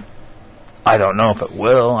 I don't know if it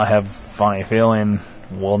will. I have a funny feeling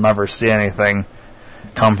we'll never see anything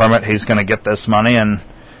come from it. He's going to get this money, and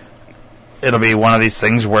it'll be one of these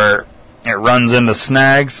things where it runs into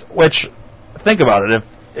snags, which, think about it,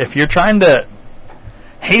 if you're trying to...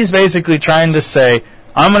 He's basically trying to say,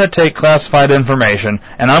 I'm going to take classified information,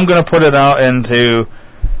 and I'm going to put it out in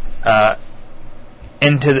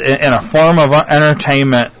a form of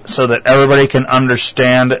entertainment so that everybody can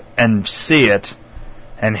understand and see it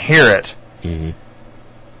and hear it. Mm-hmm.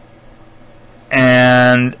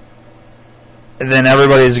 And then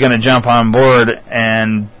everybody's going to jump on board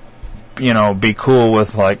and, be cool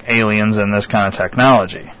with, aliens and this kind of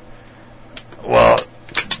technology. Well,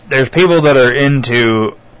 there's people that are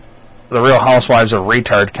into the Real Housewives of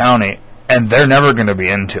Retard County, and they're never going to be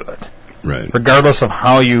into it. Right. Regardless of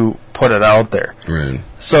how you put it out there. Right.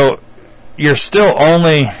 So, you're still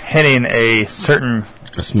only hitting a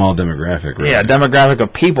small demographic, right? Yeah, demographic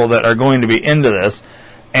of people that are going to be into this,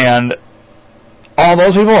 and all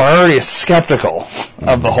those people are already skeptical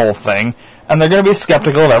of the whole thing, and they're going to be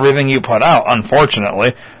skeptical of everything you put out,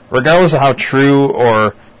 unfortunately, regardless of how true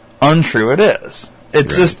or untrue it is.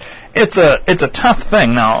 It's just, it's a tough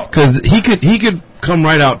thing now. Because he could come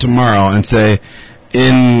right out tomorrow and say,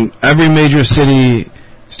 in every major city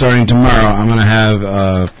starting tomorrow, I'm going to have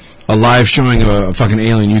a live showing of a fucking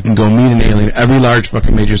alien. You can go meet an alien. Every large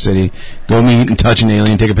fucking major city, go meet and touch an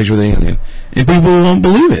alien, take a picture with an alien. And people won't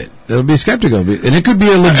believe it. They'll be skeptical. And it could be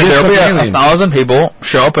a legit There'll fucking be alien. 1,000 people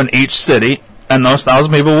show up in each city, and those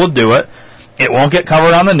 1,000 people will do it. It won't get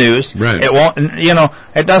covered on the news. Right. It won't,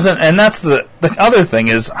 it doesn't, and that's the other thing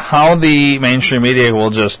is how the mainstream media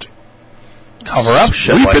will just cover up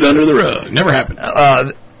shit Sweep like it under this. the rug. Never happened.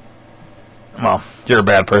 Well, you're a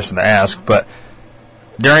bad person to ask, but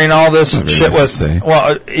during all this Not very shit nice to say.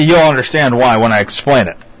 well, you'll understand why when I explain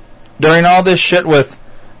it. During all this shit with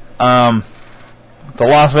the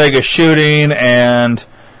Las Vegas shooting and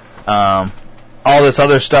all this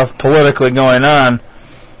other stuff politically going on,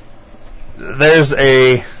 there's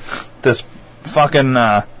this fucking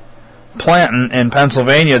plant in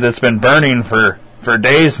Pennsylvania that's been burning for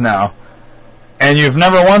days now, and you've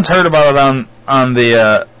never once heard about it on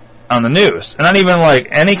the news, and not even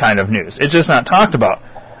any kind of news. It's just not talked about.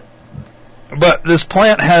 But this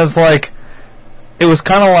plant has it was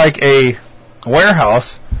kind of like a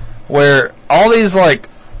warehouse where all these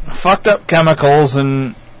fucked up chemicals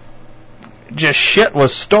and just shit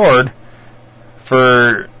was stored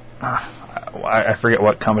for I forget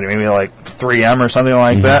what company, maybe 3M or something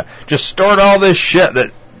like that. Just stored all this shit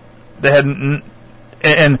that they had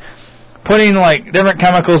and putting different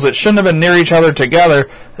chemicals that shouldn't have been near each other together,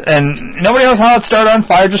 and nobody knows how it started on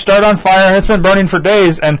fire. Just started on fire, and it's been burning for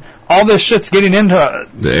days, and all this shit's getting into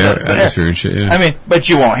the atmosphere and shit. Yeah. I mean, but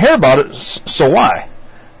you won't hear about it, so why?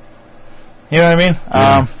 You know what I mean?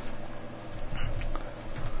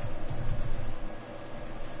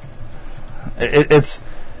 Yeah.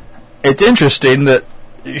 It's interesting that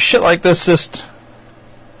shit like this just...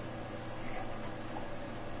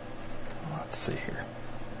 Let's see here.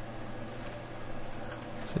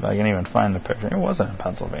 See if I can even find the picture. It wasn't in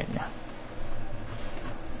Pennsylvania.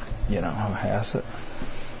 You know who has it?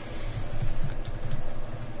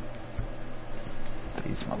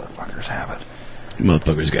 These motherfuckers have it.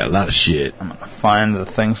 Motherfuckers got a lot of shit. I'm going to find the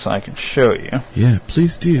thing so I can show you. Yeah,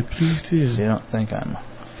 please do. Please do. So you don't think I'm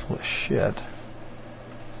full of shit.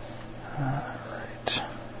 Alright.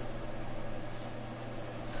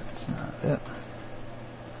 That's not it.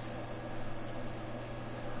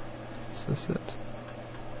 Is this it?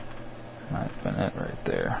 Might have been it right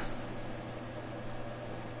there.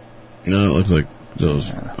 No, it looks like those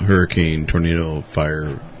hurricane, tornado,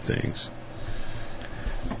 fire things.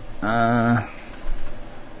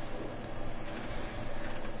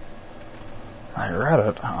 I read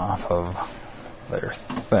it off of their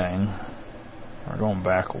thing. We're going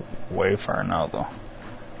back way far now, though.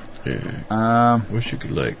 Yeah. Wish you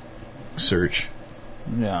could, like, search.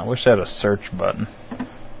 Yeah, I wish I had a search button.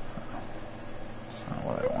 That's not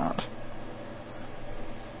what I want.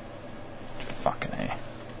 Fucking A.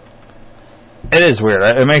 It is weird.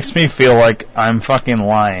 It makes me feel like I'm fucking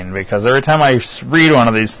lying, because every time I read one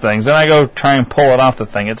of these things, then I go try and pull it off the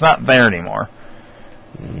thing, it's not there anymore.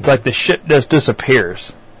 It's like the shit just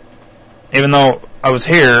disappears. Even though I was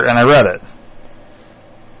here and I read it.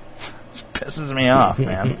 It pisses me off,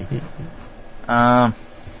 man. I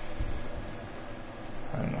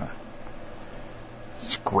don't know.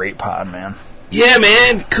 It's a great pod, man. Yeah,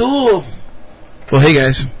 man. Cool. Well, hey,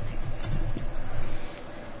 guys.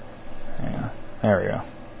 Yeah. There we go.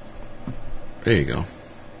 There you go.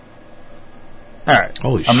 Alright.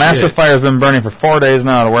 Holy a shit. massive fire has been burning for 4 days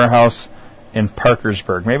now at a warehouse in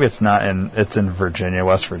Parkersburg. Maybe it's not it's in Virginia,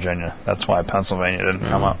 West Virginia. That's why Pennsylvania didn't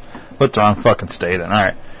come up. Put the wrong fucking state in.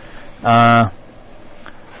 Alright. A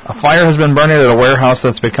fire has been burning at a warehouse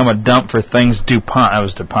that's become a dump for things DuPont. That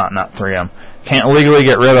was DuPont, not 3M. Can't legally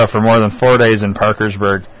get rid of for more than 4 days in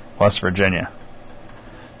Parkersburg, West Virginia.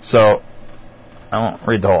 So, I won't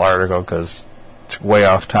read the whole article because it's way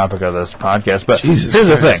off topic of this podcast. But Jesus here's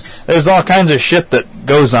Christ. the thing. There's all kinds of shit that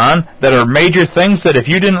goes on that are major things that if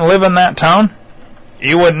you didn't live in that town,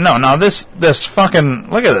 you wouldn't know. Now, this fucking...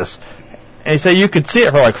 Look at this. They say you could see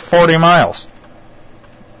it for like 40 miles.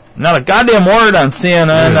 Not a goddamn word on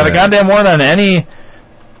CNN, not a goddamn word on any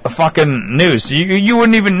fucking news. You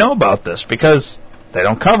wouldn't even know about this because they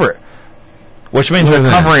don't cover it. Which means they're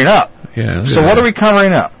covering up. Yeah. So what are we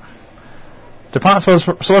covering up? DuPont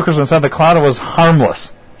spokesperson said the cloud was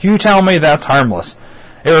harmless. You tell me that's harmless.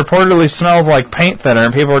 It reportedly smells like paint thinner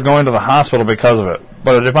and people are going to the hospital because of it.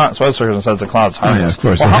 But a DuPont spokesperson says the cloud's harmless. Oh, yeah, of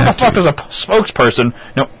course. Well, how the fuck does a spokesperson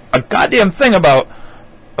know a goddamn thing about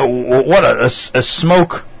what a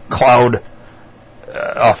smoke cloud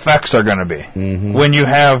effects are going to be when you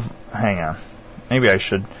have... Hang on. Maybe I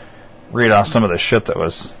should read off some of the shit that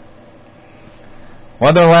was...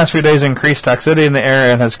 Weather the last few days increased toxicity in the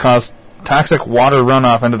area and has caused toxic water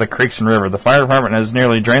runoff into the creeks and river. The fire department has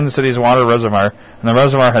nearly drained the city's water reservoir, and the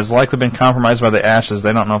reservoir has likely been compromised by the ashes.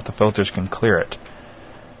 They don't know if the filters can clear it.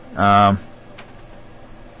 That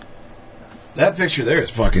picture there is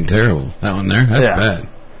fucking terrible. That one there, that's bad.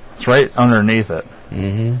 It's right underneath it.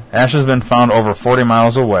 Mm-hmm. Ash has been found over 40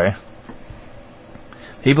 miles away.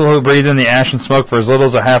 People who breathe in the ash and smoke for as little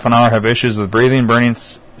as a half an hour have issues with breathing, burning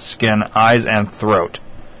skin, eyes, and throat.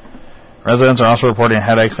 Residents are also reporting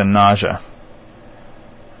headaches and nausea.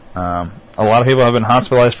 A lot of people have been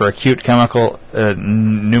hospitalized for acute chemical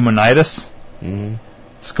pneumonitis. Mm-hmm.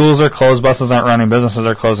 Schools are closed, buses aren't running, businesses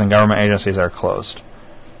are closed, and government agencies are closed.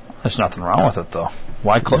 There's nothing wrong with it, though.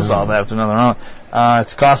 Why close all that if there's nothing wrong?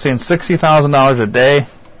 It's costing $60,000 a day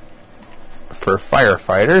for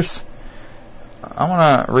firefighters. I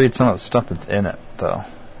want to read some of the stuff that's in it, though.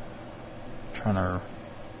 Trying to...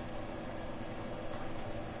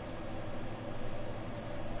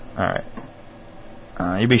 Alright.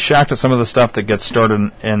 You'd be shocked at some of the stuff that gets stored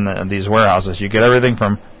in these warehouses. You get everything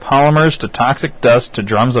from polymers to toxic dust to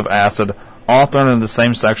drums of acid, all thrown in the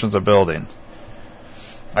same sections of buildings.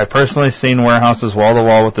 I've personally seen warehouses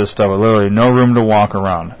wall-to-wall with this stuff with literally no room to walk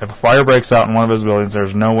around. If a fire breaks out in one of his buildings,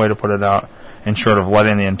 there's no way to put it out in short of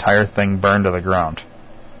letting the entire thing burn to the ground.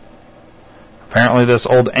 Apparently this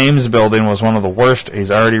old Ames building was one of the worst. He's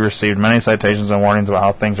already received many citations and warnings about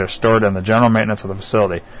how things are stored and the general maintenance of the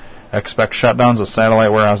facility. I expect shutdowns of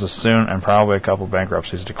satellite warehouses soon and probably a couple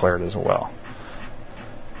bankruptcies declared as well.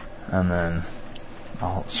 And then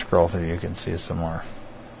I'll scroll through, you can see some more.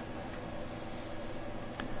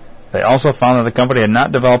 They also found that the company had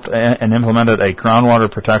not developed and implemented a groundwater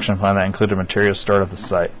protection plan that included materials stored at the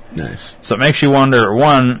site. Nice. So it makes you wonder,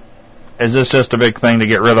 one, is this just a big thing to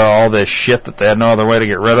get rid of all this shit that they had no other way to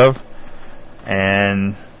get rid of?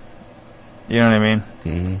 And, you know what I mean?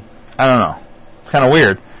 Mm-hmm. I don't know. It's kind of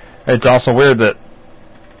weird. It's also weird that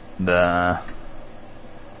the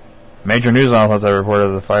major news outlets that reported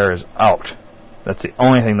the fire is out. That's the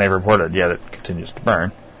only thing they've reported, yet it continues to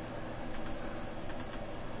burn.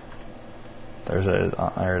 There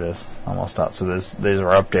it is, almost out. So these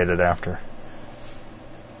were updated after.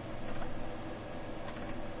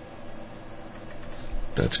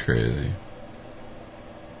 That's crazy.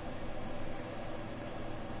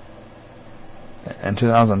 In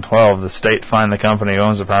 2012, the state fined the company who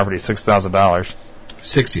owns the property $6,000.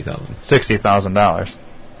 $60,000.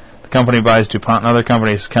 The company buys DuPont and other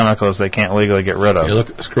companies' chemicals they can't legally get rid of. Yeah,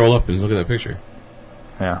 scroll up and look at that picture.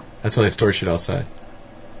 Yeah. That's how they store shit outside.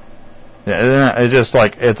 Yeah, it just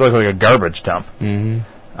like it looks like a garbage dump.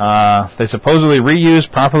 Mm-hmm. They supposedly reuse,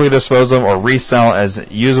 properly dispose of, or resell as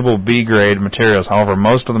usable B-grade materials. However,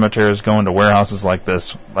 most of the materials go into warehouses like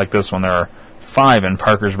this one. There are 5 in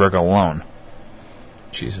Parkersburg alone.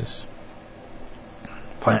 Jesus.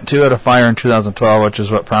 Plant 2 had a fire in 2012, which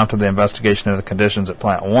is what prompted the investigation into the conditions at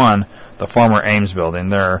Plant 1, the former Ames building.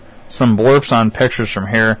 There are some blurps on pictures from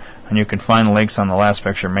here, and you can find links on the last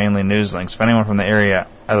picture, mainly news links. If anyone from the area,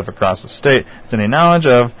 either across the state, has any knowledge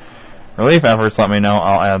of relief efforts, let me know.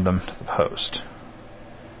 I'll add them to the post.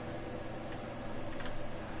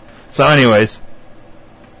 So anyways,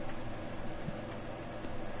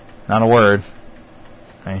 not a word.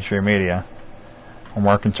 Mainstream media. I'm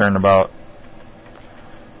more concerned about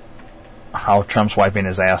how Trump's wiping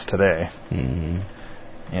his ass today. Mm-hmm.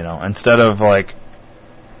 You know, instead of like,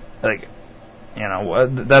 you know,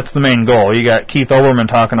 that's the main goal. You got Keith Olbermann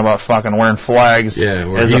talking about fucking wearing flags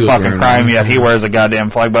as a fucking crime, yet he wears a goddamn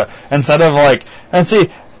flag. But instead of like, and see,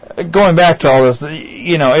 going back to all this,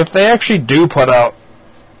 you know, if they actually do put out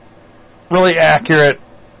really accurate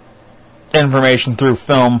information through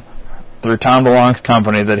film, through Tom DeLonge's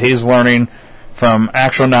company, that he's learning from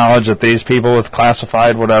actual knowledge that these people with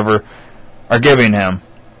classified whatever are giving him,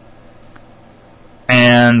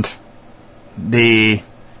 and the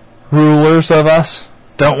rulers of us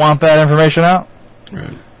don't want that information out,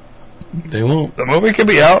 right? They won't. The movie could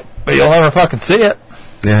be out, but you'll never fucking see it.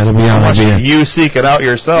 Yeah, it'll be on unless you seek it out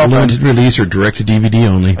yourself. Limited release or direct to DVD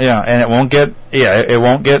only. Yeah, and it won't get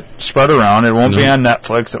spread around. It won't be on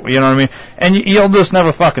Netflix. You know what I mean? And you'll just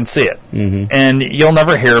never fucking see it, and you'll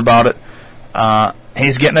never hear about it.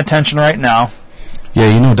 He's getting attention right now. Yeah,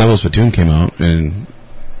 you know, Devil's Platoon came out, and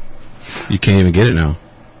you can't even get it now.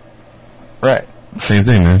 Right. Same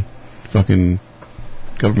thing, man. Fucking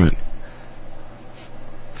government.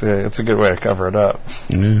 It's a good way to cover it up.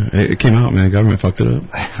 Yeah, it came out, man. The government fucked it up.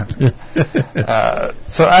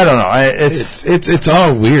 So I don't know. It's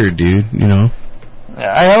all weird, dude. You know.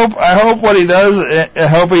 I hope what he does. I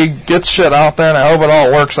hope he gets shit out there, and I hope it all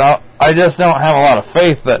works out. I just don't have a lot of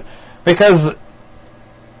faith that, because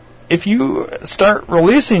if you start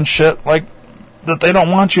releasing shit like that they don't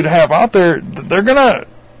want you to have out there, they're gonna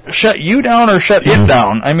shut you down or shut it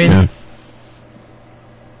down. I mean,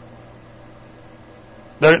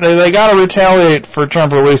 they got to retaliate for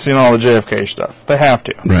Trump releasing all the JFK stuff. They have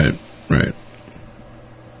to. Right.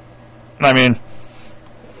 I mean,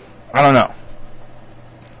 I don't know.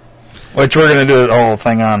 Which we're going to do a whole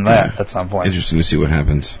thing on that at some point. Interesting to see what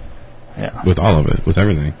happens. Yeah. With all of it, with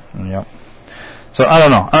everything. Yep. So I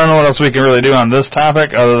don't know. I don't know what else we can really do on this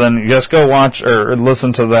topic other than just go watch or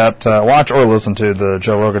listen to that. Watch or listen to the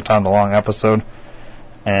Joe Rogan Tom DeLonge episode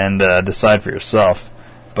and decide for yourself.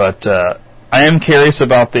 But I am curious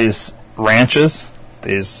about these ranches,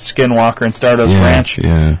 these Skinwalker and Stardust Ranch.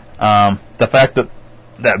 Yeah. The fact that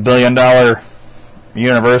 $1 billion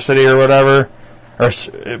university or whatever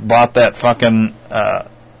bought that fucking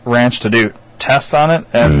ranch to do tests on it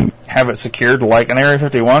and have it secured like an Area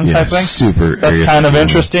 51 type thing. Super. That's Area kind 51. of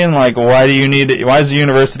interesting. Like, why does the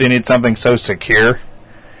university need something so secure?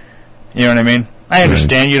 You know what I mean? I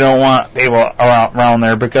understand you don't want people around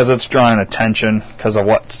there because it's drawing attention because of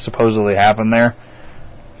what supposedly happened there.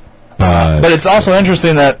 But it's also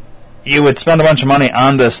interesting that you would spend a bunch of money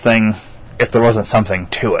on this thing if there wasn't something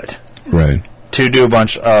to it. Right. To do a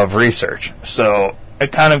bunch of research. So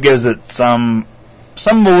it kind of gives it some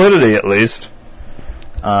validity at least.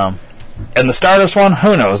 And the Stardust one,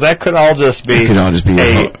 who knows? That could all just be a ploy to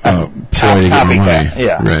get more money.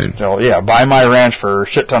 Yeah. Right. So buy my ranch for a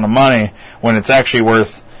shit ton of money when it's actually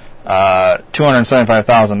worth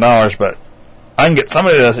 $275,000, but I can get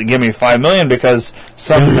somebody to give me $5 million because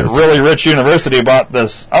some really rich university bought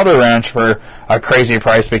this other ranch for a crazy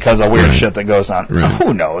price because of weird shit that goes on. Right.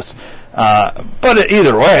 Who knows? But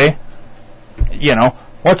either way, you know,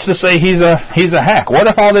 what's to say he's a hack? What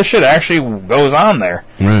if all this shit actually goes on there,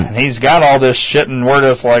 and he's got all this shit, and we're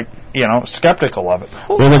just like, you know, skeptical of it?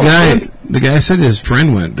 Well, the guy said his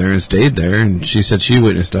friend went there and stayed there, and she said she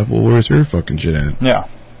witnessed stuff. Well, where's her fucking shit at? Yeah,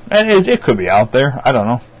 and it could be out there. I don't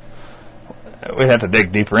know. We'd have to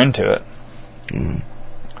dig deeper into it.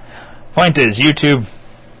 Point is, YouTube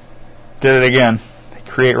did it again. They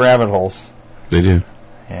create rabbit holes. They do.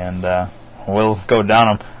 And we'll go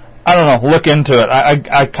down them. I don't know. Look into it.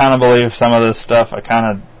 I kind of believe some of this stuff. I kind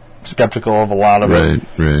of skeptical of a lot of it.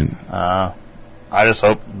 Right. I just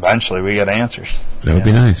hope eventually we get answers. That would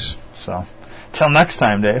be nice. So, till next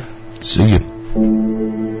time, Dave. See you.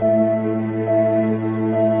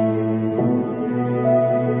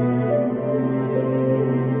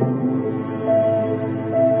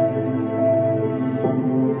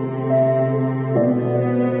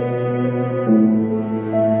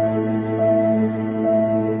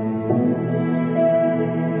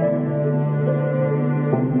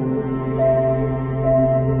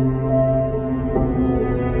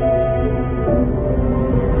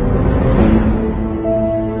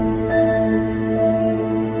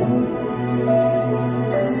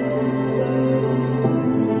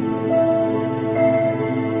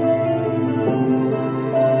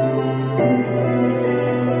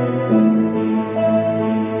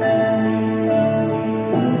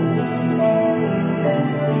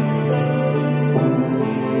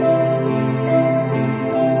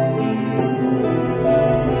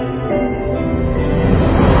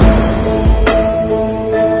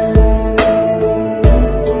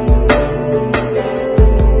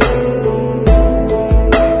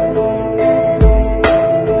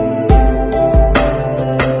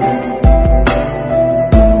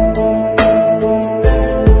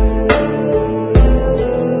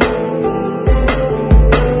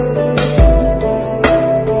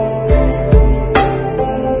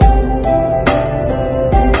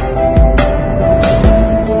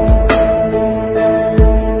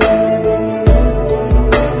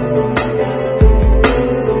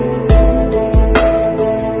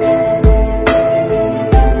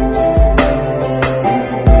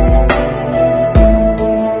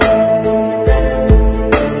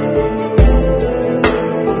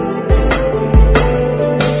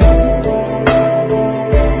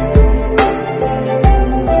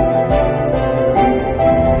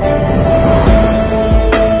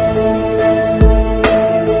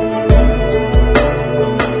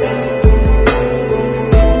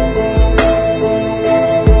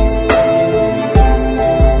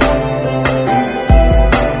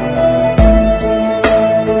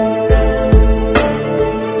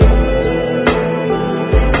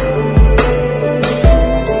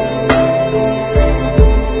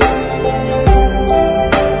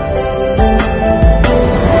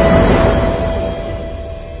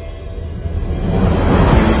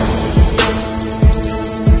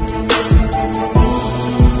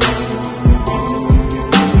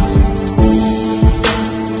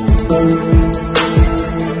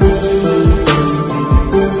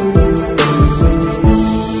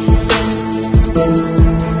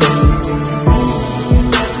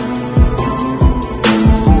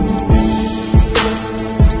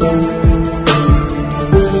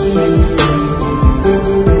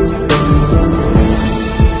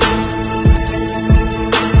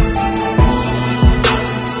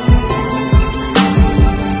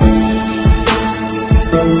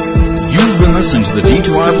 listening to the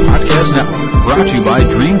D2R Podcast Network, brought to you by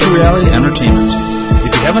Dream to Reality Entertainment.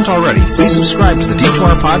 If you haven't already, please subscribe to the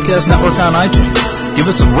D2R Podcast Network on iTunes. Give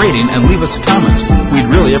us a rating and leave us a comment. We'd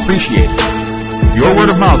really appreciate it. Your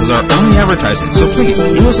word of mouth is our only advertising, so please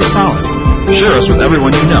do us a solid. Share us with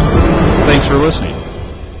everyone you know. Thanks for listening.